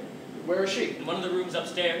Thornhill. Where is she? In one of the rooms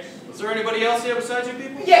upstairs. Was there anybody else here besides you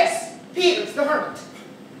people? Yes, Peters, the Hermit.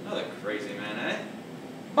 Another crazy man, eh?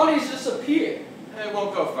 Money's disappeared. It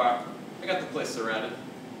won't go far. I got the place surrounded.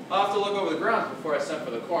 I'll have to look over the grounds before I send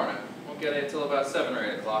for the coroner. Won't get it until about 7 or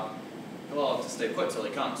 8 o'clock. We'll all have to stay put till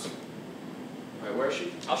he comes. All right, where is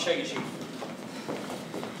she? I'll show you, Chief.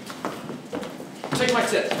 Take my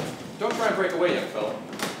tip. Don't try and break away, young fellow.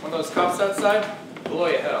 One of those cops outside, blow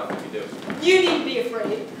your head off if you do. You needn't be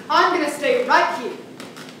afraid. I'm going to stay right here.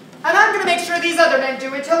 And I'm going to make sure these other men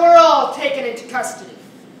do it till we're all taken into custody.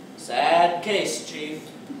 Sad case, Chief.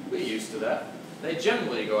 We're used to that. They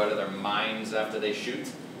generally go out of their minds after they shoot.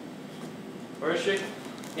 Where is she?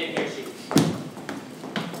 In here, Chief.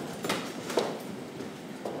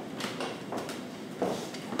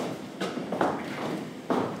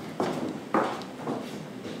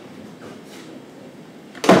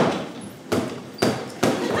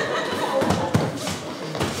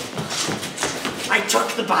 I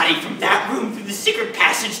took the body from that room through the secret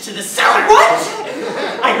passage to the cellar. What?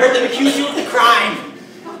 I heard them accuse you of the crime.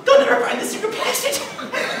 They'll never find the secret passage.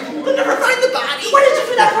 They'll never find the body. What did you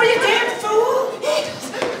do that for, you damn fool?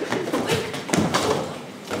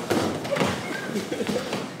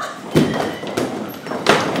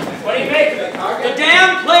 What do you make of it, Cargan? The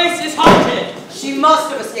damn place is haunted! She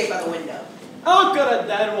must have escaped by the window. How could a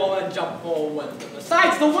dead woman jump for a window?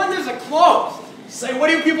 Besides, the windows are closed. Say, what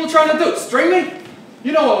are you people trying to do? String me?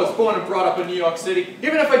 You know I was born and brought up in New York City,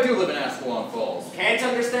 even if I do live in Ascalon Falls. Can't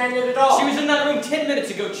understand it at all. She was in that room 10 minutes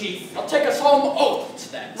ago, Chief. I'll take us home oath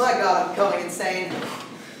to that. My God, I'm going insane.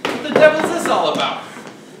 What the devil's this all about?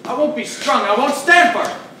 I won't be strung. I won't stand for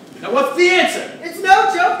it. Now what's the answer? It's no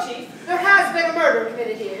joke, Chief. There has been a murder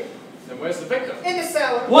committed here. Then where's the victim? In the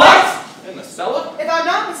cellar. What? In the cellar? If I'm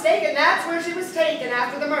not mistaken, that's where she was taken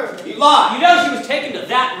after the murder. You lie. You know she was taken to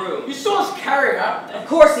that room. You saw us carry her out there. Of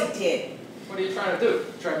course he did. What are you trying to do?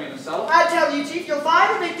 Trap me in the cellar? I tell you, Chief, you'll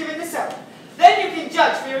find the victim in the cellar. Then you can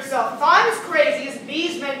judge for yourself if I'm as crazy as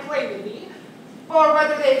these men claim to be, or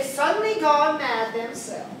whether they've suddenly gone mad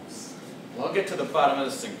themselves. Well, I'll get to the bottom of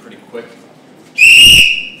this thing pretty quick.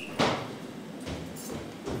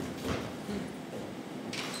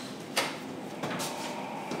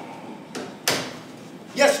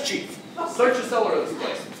 Yes, Chief. Search the cellar of this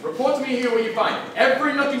place. Report to me here where you find it.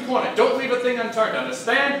 Every nook and corner. Don't leave a thing unturned,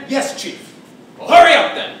 understand? Yes, Chief. Well, hurry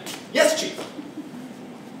up then. Yes, Chief.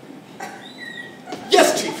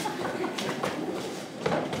 Yes, Chief.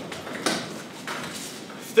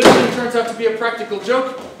 If this thing turns out to be a practical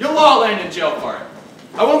joke, you'll all land in jail for it.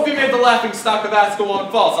 I won't be made the laughing stock of Ascalon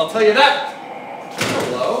Falls, I'll tell you that.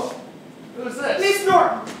 Hello? Who's this? Miss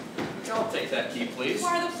Norton. I'll take that key, please.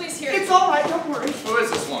 Why are the police here? It's all right, don't worry. Who is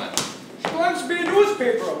this woman? She wants to be a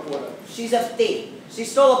newspaper reporter. She's a thief. She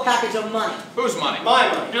stole a package of money. Whose money? My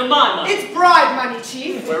money. No, my money. It's bribe money,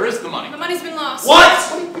 Chief. Where is the money? The money's been lost. What?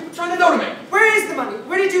 What are you people trying to do to me? Where is the money?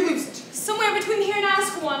 Where did you lose it? Somewhere between here and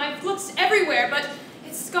Ascalon. I've looked everywhere, but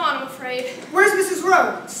it's gone, I'm afraid. Where's Mrs.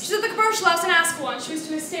 Rhodes? She's at the commercial house in Ascalon. She was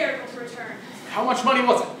too hysterical to return. How much money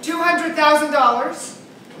was it? $200,000.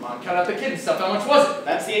 Come on, cut out the kid and stuff. How much was it?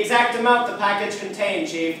 That's the exact amount the package contained,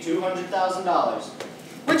 Chief. $200,000.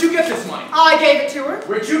 Where'd you get this money? I gave it to her.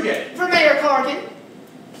 Where'd you get it? From Mayor Cargan.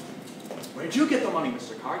 Where'd you get the money,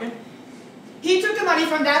 Mr. Cargan? He took the money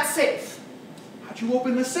from that safe. How'd you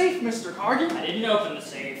open the safe, Mr. Cargan? I didn't open the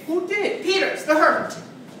safe. Who did? Peters, the Hermit.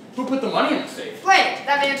 Who put the money in the safe? Bland,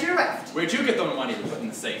 that man to your left. Where'd you get the money to put in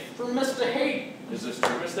the safe? From Mr. Hayden. Is this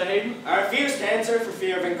true, Mr. Hayden? I refuse to answer for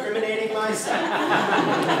fear of incriminating myself.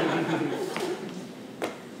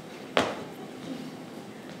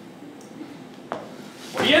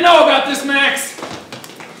 What do you know about this, Max?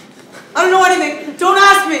 I don't know anything. Don't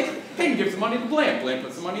ask me. Hayden gives the money to Bland. Bland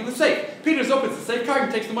puts the money in the safe. Peters opens the safe. Cargan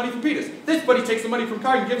takes the money from Peters. This buddy takes the money from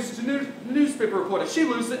Cargan, gives it to the newspaper reporter. She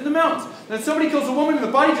loses it in the mountains. Then somebody kills a woman and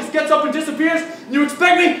the body just gets up and disappears. And you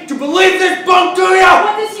expect me to believe this bunk, do you?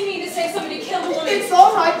 What does he mean to say somebody killed a woman? It's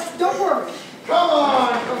all right, don't worry. Come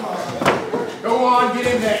on. Go on, get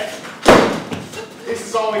in there. This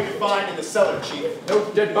is all we could find in the cellar, Chief. No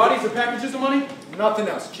dead bodies or packages of money? Nothing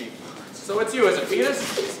else, Chief. So it's you, is it, Peters?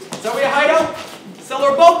 Is that where you hide out?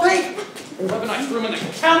 Cellar of Baldpate? We'll have a nice room in the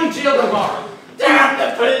county jail tomorrow. Damn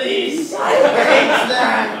the police! I hate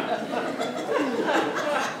them!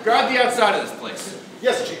 Guard the outside of this place.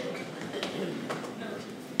 Yes, Chief.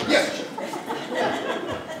 Yes, Chief.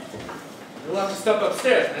 You'll have to step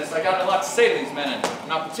upstairs, miss. I got a lot to say to these men, and I'm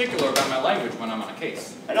not particular about my language when I'm on a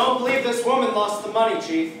case. I don't believe this woman lost the money,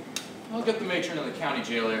 Chief. I'll get the matron of the county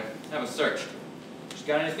jail here. Have a search. She's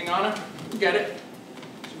got anything on her? You get it.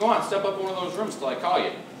 So go on, step up one of those rooms till I call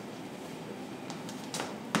you.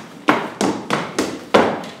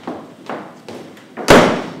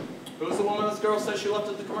 girl says she left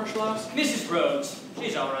at the commercial house? Mrs. Rhodes.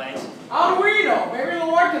 She's all right. How do we know? Maybe the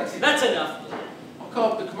Lord can see. That's enough. I'll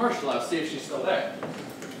call up the commercial house, see if she's still there.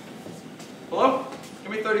 Hello?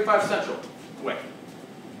 Give me 35 Central. Quick.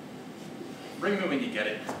 Ring me when you get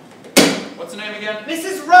it. What's the name again?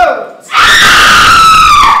 Mrs. Rhodes!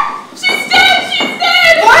 She's dead! She's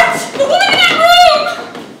dead! What? The woman in that room!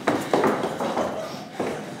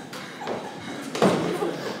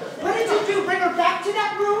 What did you do? Bring her back to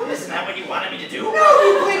that room? Isn't that what you wanted me to do? No,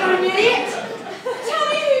 you bleeding idiot! Tell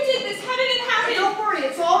me who did this. How did it happen? Don't worry,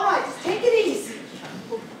 it's all right. Just take it easy.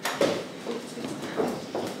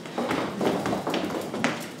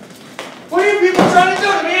 What are you people trying to do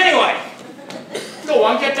to me anyway? Go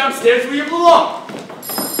on, get downstairs where you belong.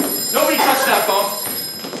 Nobody touched that phone.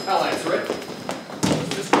 I'll answer it.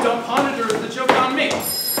 Is this dumb-hearted or is the joke on me?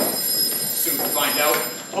 Soon to find out.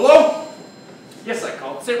 Hello? Yes, I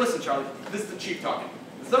called. Say, listen, Charlie. This is the chief talking.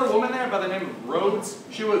 Is there a woman there by the name of Rhodes?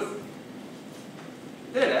 She was...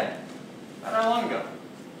 Did, eh? About how long ago?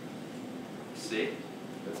 See?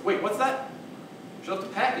 Wait, what's that? She left a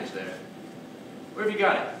package there. Where have you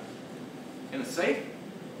got it? In the safe?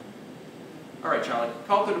 All right, Charlie.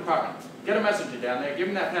 Call up the department. Get a messenger down there. Give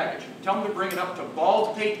him that package. Tell him to bring it up to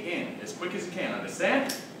Baldpate Inn as quick as he can.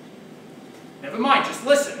 Understand? Never mind. Just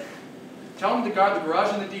listen. Tell him to guard the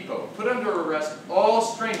garage and the depot. Put under arrest all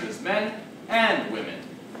strangers, men and women.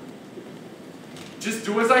 Just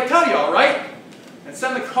do as I tell you, all right? And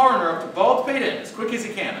send the coroner up to Baldpate Inn as quick as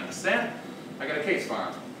he can. Understand? I got a case for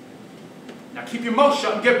him. Now keep your mouth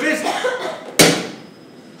shut and get busy.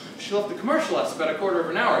 She left the commercial house about a quarter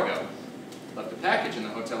of an hour ago. Left a package in the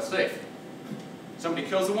hotel safe. Somebody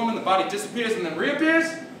kills a woman, the body disappears and then reappears?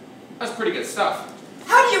 That's pretty good stuff.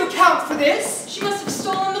 How do you account for this? She must have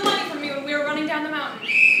stolen the money from me when we were running down the mountain.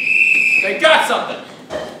 They got something!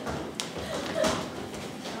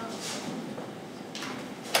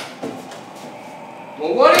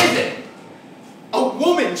 Well, what is it? A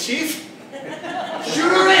woman, Chief!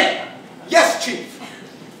 Shoot her in! Yes, Chief!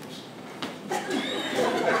 Here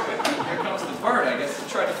comes the bird, I guess, to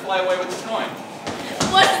try to fly away with the coin.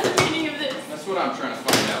 What's the meaning of this? That's what I'm trying to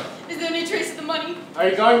find out. Is there any trace of the money? Are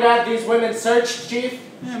you going to have these women searched, Chief?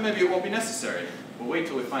 Yeah, maybe it won't be necessary. We'll wait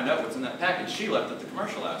till we find out what's in that package she left at the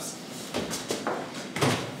commercial house.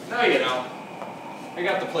 Now you know. I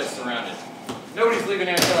got the place surrounded. Nobody's leaving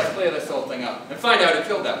here until I clear this whole thing up and find out who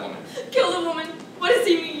killed that woman. Killed a woman? What does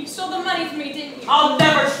he mean? You stole the money from me, didn't you? I'll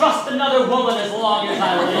never trust another woman as long as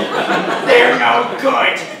I live. They're no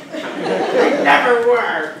good. They never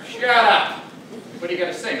were. Shut up. What do you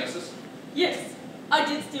got to say, missus? Yes, I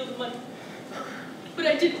did steal the money. But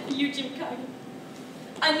I did it for you, Jim Cargan.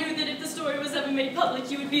 I knew that if the story was ever made public,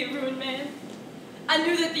 you would be a ruined man. I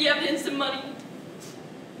knew that the evidence of money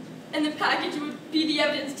and the package would be the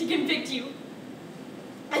evidence to convict you.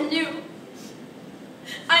 I knew.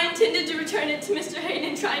 I intended to return it to Mr. Hayden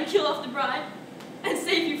and try and kill off the bride and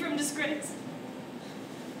save you from disgrace.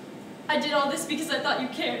 I did all this because I thought you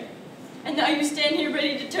cared. And now you stand here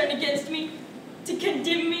ready to turn against me, to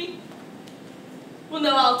condemn me. Well,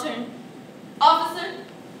 no, I'll turn. Officer,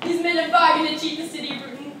 these men have bargained to cheat the city of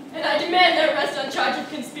Bruton, and I demand their arrest on charge of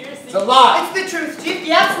conspiracy. It's a lie. It's the truth, Chief,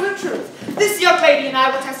 the absolute truth. This young lady and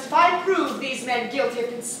I will testify and prove these men guilty of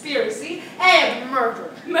conspiracy and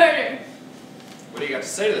murder. Murder. What do you got to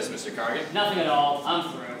say to this, Mr. Cargan? Nothing at all. I'm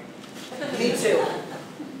through. Me too.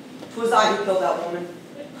 'Twas I who killed that woman.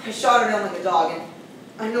 I shot her down like a dog, and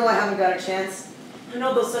I know I haven't got a chance. I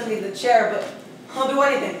know they'll send me to the chair, but I'll do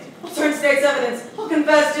anything. I'll turn state's evidence. I'll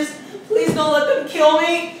confess. Just please don't let them kill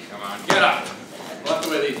me. Come on, get up. We'll have to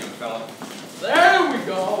weigh these, young fella. There we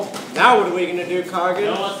go. Now what are we going to do, Cargan?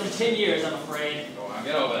 No less than 10 years, I'm afraid. Go on,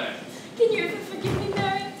 get over there. Can you ever forgive me,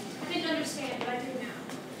 Mary? I didn't understand, but I do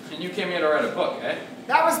now. And you came here to write a book, eh?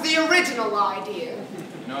 That was the original idea.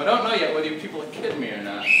 No, I don't know yet whether you people are kidding me or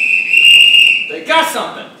not. They got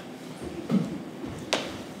something!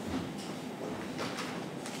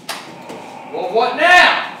 Well, what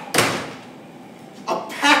now? A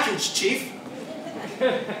package, Chief!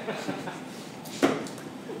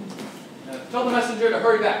 Tell the messenger to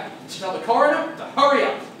hurry back. Tell the coroner to hurry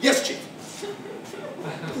up. Yes, Chief.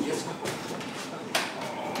 Yes.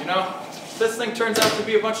 You know, if this thing turns out to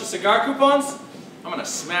be a bunch of cigar coupons, I'm gonna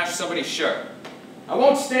smash somebody's shirt. I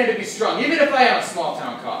won't stand to be strung, even if I am a small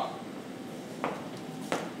town cop.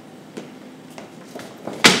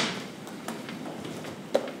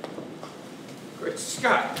 Great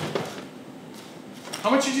Scott. How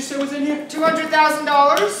much did you say was in here?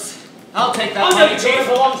 $200,000. I'll take that money, Chief. It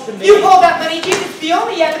belongs to me. You hold that money, Chief. It's the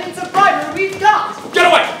only evidence of bribery we've got. Get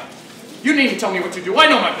away! You needn't tell me what to do. I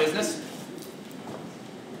know my business.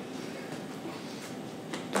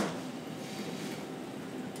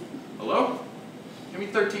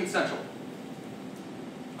 Central.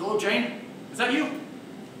 Hello, Jane? Is that you?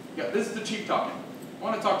 Yeah, this is the chief talking. I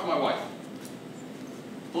want to talk to my wife.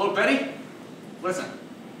 Hello, Betty? Listen,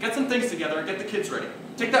 get some things together and get the kids ready.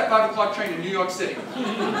 Take that 5 o'clock train to New York City.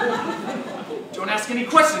 Don't ask any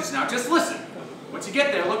questions now, just listen. Once you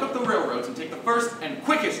get there, look up the railroads and take the first and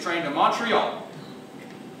quickest train to Montreal.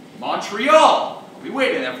 Montreal! I'll be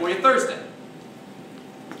waiting there for you Thursday.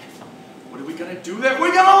 What are we gonna do there?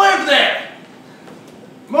 We're gonna live there!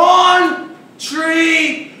 Montreal!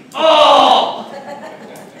 I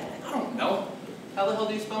don't know. How the hell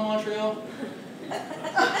do you spell Montreal?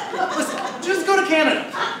 Listen, just go to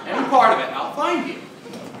Canada. Any part of it, I'll find you.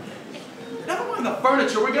 Never mind the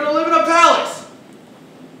furniture, we're gonna live in a palace.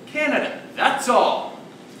 Canada, that's all.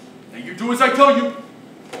 Now you do as I tell you.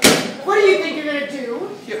 What do you think you're gonna do?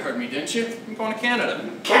 You heard me, didn't you? I'm going to Canada.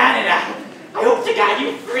 Canada! I hope to God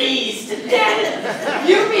you freeze to death!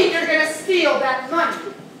 You mean you're gonna steal that money?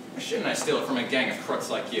 Why shouldn't I steal it from a gang of crooks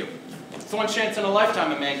like you? It's one chance in a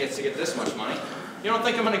lifetime a man gets to get this much money. You don't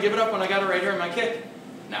think I'm going to give it up when I got it right here in my kit?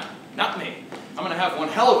 No, not me. I'm going to have one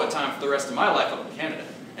hell of a time for the rest of my life up in Canada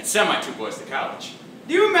and send my 2 boys to college.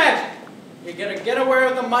 Do you imagine? You're gonna get away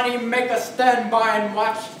with the money, make us stand by and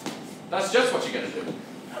watch? That's just what you're going to do.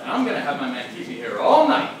 And I'm going to have my man keep you here all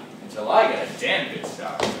night until I get a damn good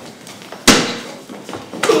start.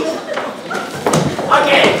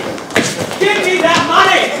 Okay! Give me that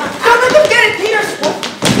money! Don't let them get it, Peter!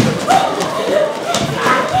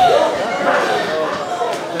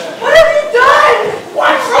 What have you done?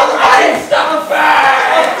 Watch for the money! Stop a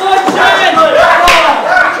bag!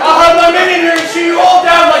 I'll have my men in here and shoot you all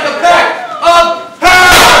down like a pack of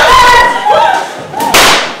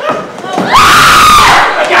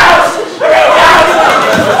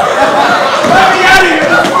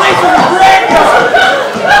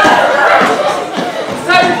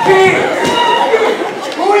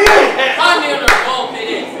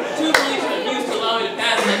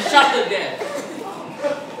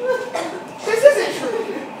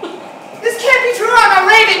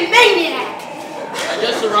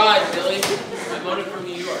Arrived, Billy. I motored from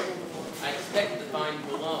New York. I expected to find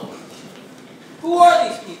you alone. Who are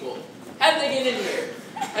these people? How did they get in here?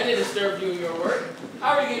 I didn't disturb you in your work.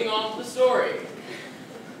 How are you getting on with the story?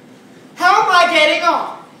 How am I getting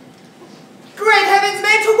on? Great heavens,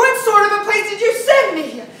 man, to what sort of a place did you send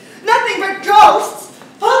me? Nothing but ghosts,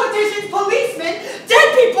 politicians, policemen,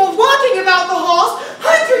 dead people walking about the halls,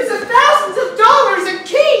 hundreds of thousands of dollars and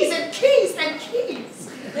keys and keys and keys.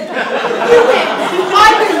 You win. I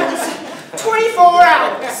lose. 24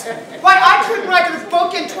 hours. Why, I couldn't write a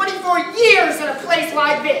book in 24 years in a place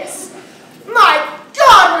like this. My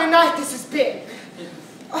God, what a night this has been.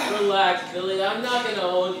 Relax, Billy. I'm not going to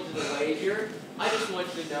hold you to the wager. I just want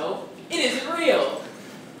you to know it isn't real.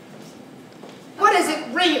 What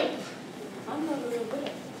isn't real? I'm not a real widow.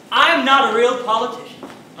 I'm not a real politician.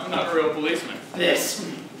 I'm not a real policeman. This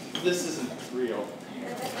isn't real.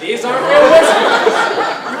 These aren't real whiskers.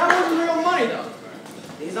 That wasn't real money, though.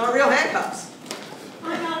 These aren't real handcuffs.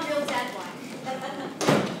 I'm not a real dead one.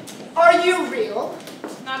 Are you real?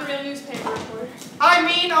 Not a real newspaper reporter. I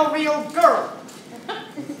mean a real girl.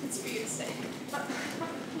 It's for you to say.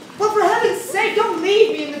 Well, for heaven's sake, don't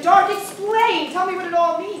leave me in the dark. Explain. Tell me what it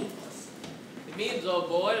all means. It means, old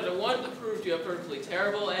boy, that I wanted to prove to you how perfectly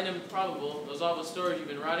terrible and improbable those awful stories you've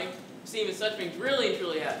been writing seem as such things really and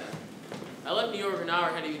truly happen. I left New York an hour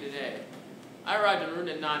ahead of you today. I arrived in Rouen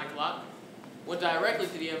at 9 o'clock, went directly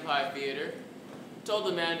to the Empire Theater, told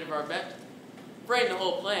the manager of our bet, framed the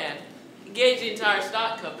whole plan, engaged the entire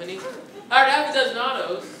stock company, hired half a dozen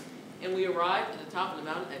autos, and we arrived at the top of the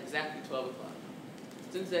mountain at exactly 12 o'clock.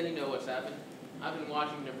 Since then, you know what's happened. I've been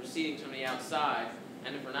watching the proceedings from the outside,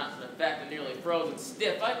 and if we're not to the fact I'm nearly frozen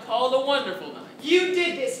stiff, I'd call it a wonderful night. You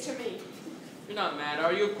did this to me. You're not mad,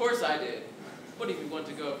 are you? Of course I did. What if you want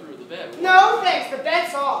to go through the bet? No, thanks. The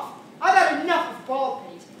bet's off. I've had enough of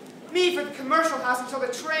Baldpate. Me for the commercial house until the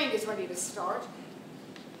train is ready to start.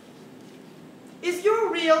 Is your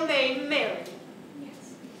real name Mary?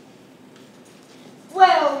 Yes.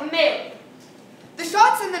 Well, Mary. The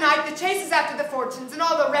shots in the night, the chases after the fortunes, and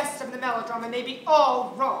all the rest of the melodrama may be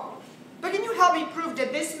all wrong. But can you help me prove to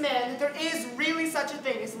this man that there is really such a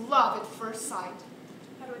thing as love at first sight?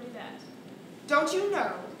 How do I do that? Don't you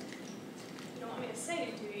know? You don't want me to say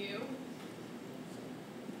it, do you?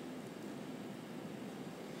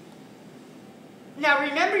 Now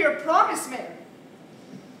remember your promise, Mary.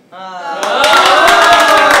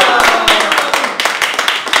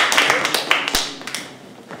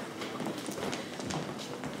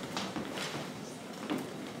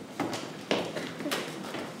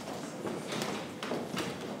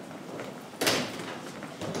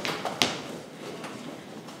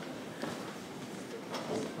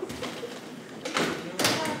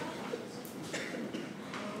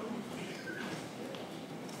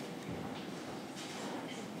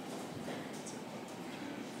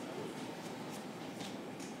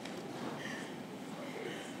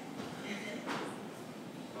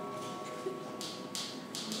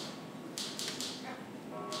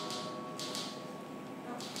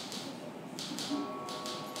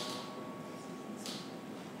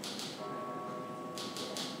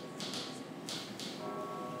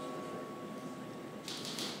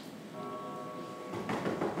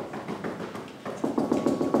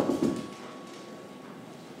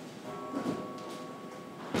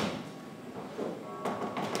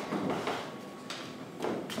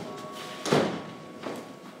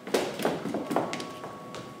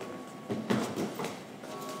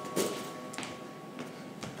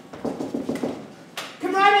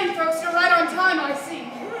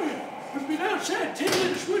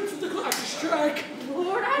 Lucky strike.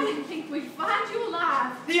 Lord, I didn't think we'd find you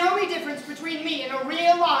alive. The only difference between me and a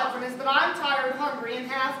real live one is that I'm tired, hungry, and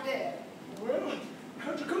half dead. Well,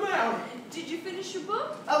 how'd you come out? Did you finish your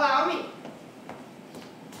book? Allow me.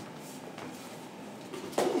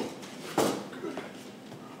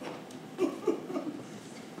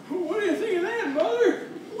 What do you think of that, Mother?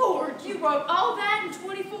 Lord, you wrote all that in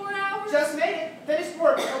 24 hours? Just made it. Finished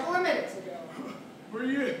work a couple of minutes ago. Were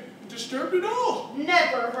you disturbed at all?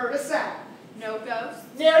 Never heard a sound. No ghosts?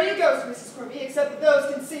 Nary a ghost, Mrs. Quimby, except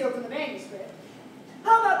those concealed in the manuscript.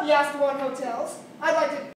 How about the Ascalon hotels? I'd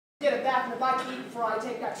like to get a bath and a bite to eat before I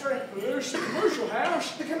take that train. Well, there's the commercial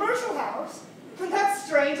house. The commercial house? That's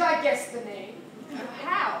strange, I guessed the name.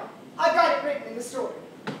 How? I've got it written in the story.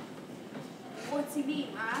 What's he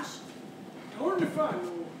mean, Ash? Hard to find,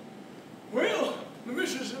 though. Well, the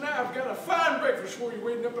missus and I have got a fine breakfast for you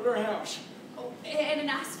waiting up at our house. Oh, and a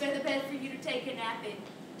nice feather bed for you to take a nap in.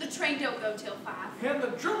 The train don't go till 5. And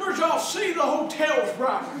the drummers all see the hotel's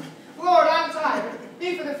right. Lord, I'm tired.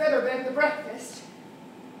 Me for the feather bed and the breakfast.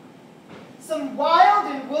 Some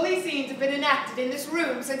wild and woolly scenes have been enacted in this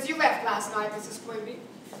room since you left last night, Mrs. Quimby.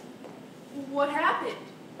 What happened?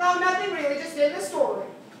 Oh, nothing really, just in the story.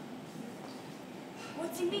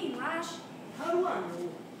 What's he mean, Rash? How do I know?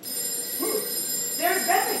 There's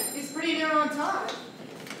Bentley. He's pretty near on time.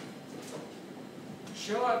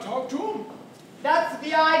 Shall I talk to him? That's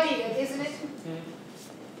the idea, isn't it?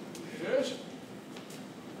 Yes.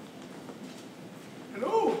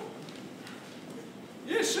 Hello?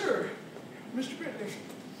 Yes, sir. Mr. Bentley.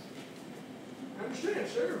 I understand,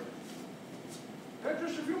 sir.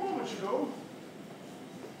 Just a few moments ago.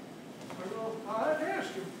 Well, I had to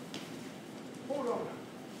ask him. Hold on.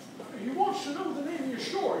 He wants to know the name of your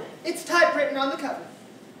story. It's typewritten on the cover.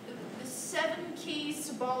 The 7 Keys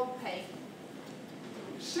to Baldpate.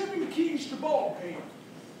 7 Keys to Baldpate.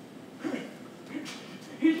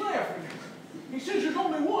 He's laughing. He says there's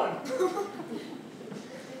only one.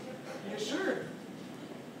 Yes, sir.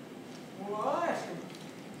 Well, I'll ask him.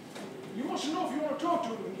 He wants to know if you want to talk to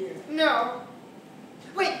him again. No.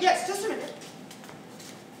 Wait, yes, just a minute.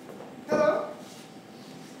 Hello?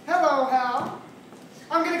 Hello, Hal.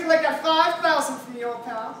 I'm going to collect that $5,000 from you, old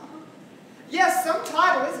pal. Yes, some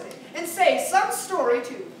title, isn't it? And say, some story,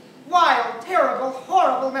 too. Wild, terrible,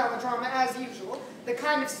 horrible melodrama, as usual. The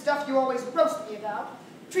kind of stuff you always roast me about.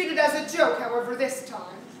 Treated as a joke, however, this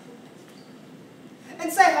time.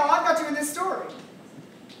 And say how I got you in this story.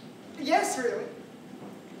 Yes, really.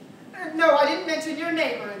 No, I didn't mention your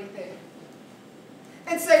name or anything.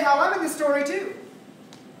 And say how I'm in the story, too.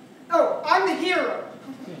 Oh, I'm the hero.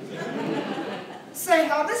 Say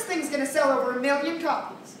how this thing's going to sell over 1 million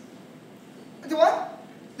copies. The what?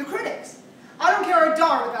 The critics. I don't care a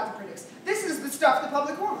darn about the critics. This is the stuff the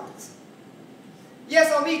public wants.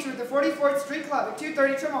 Yes, I'll meet you at the 44th Street Club at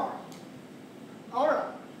 2:30 tomorrow. All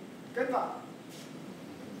right. Goodbye.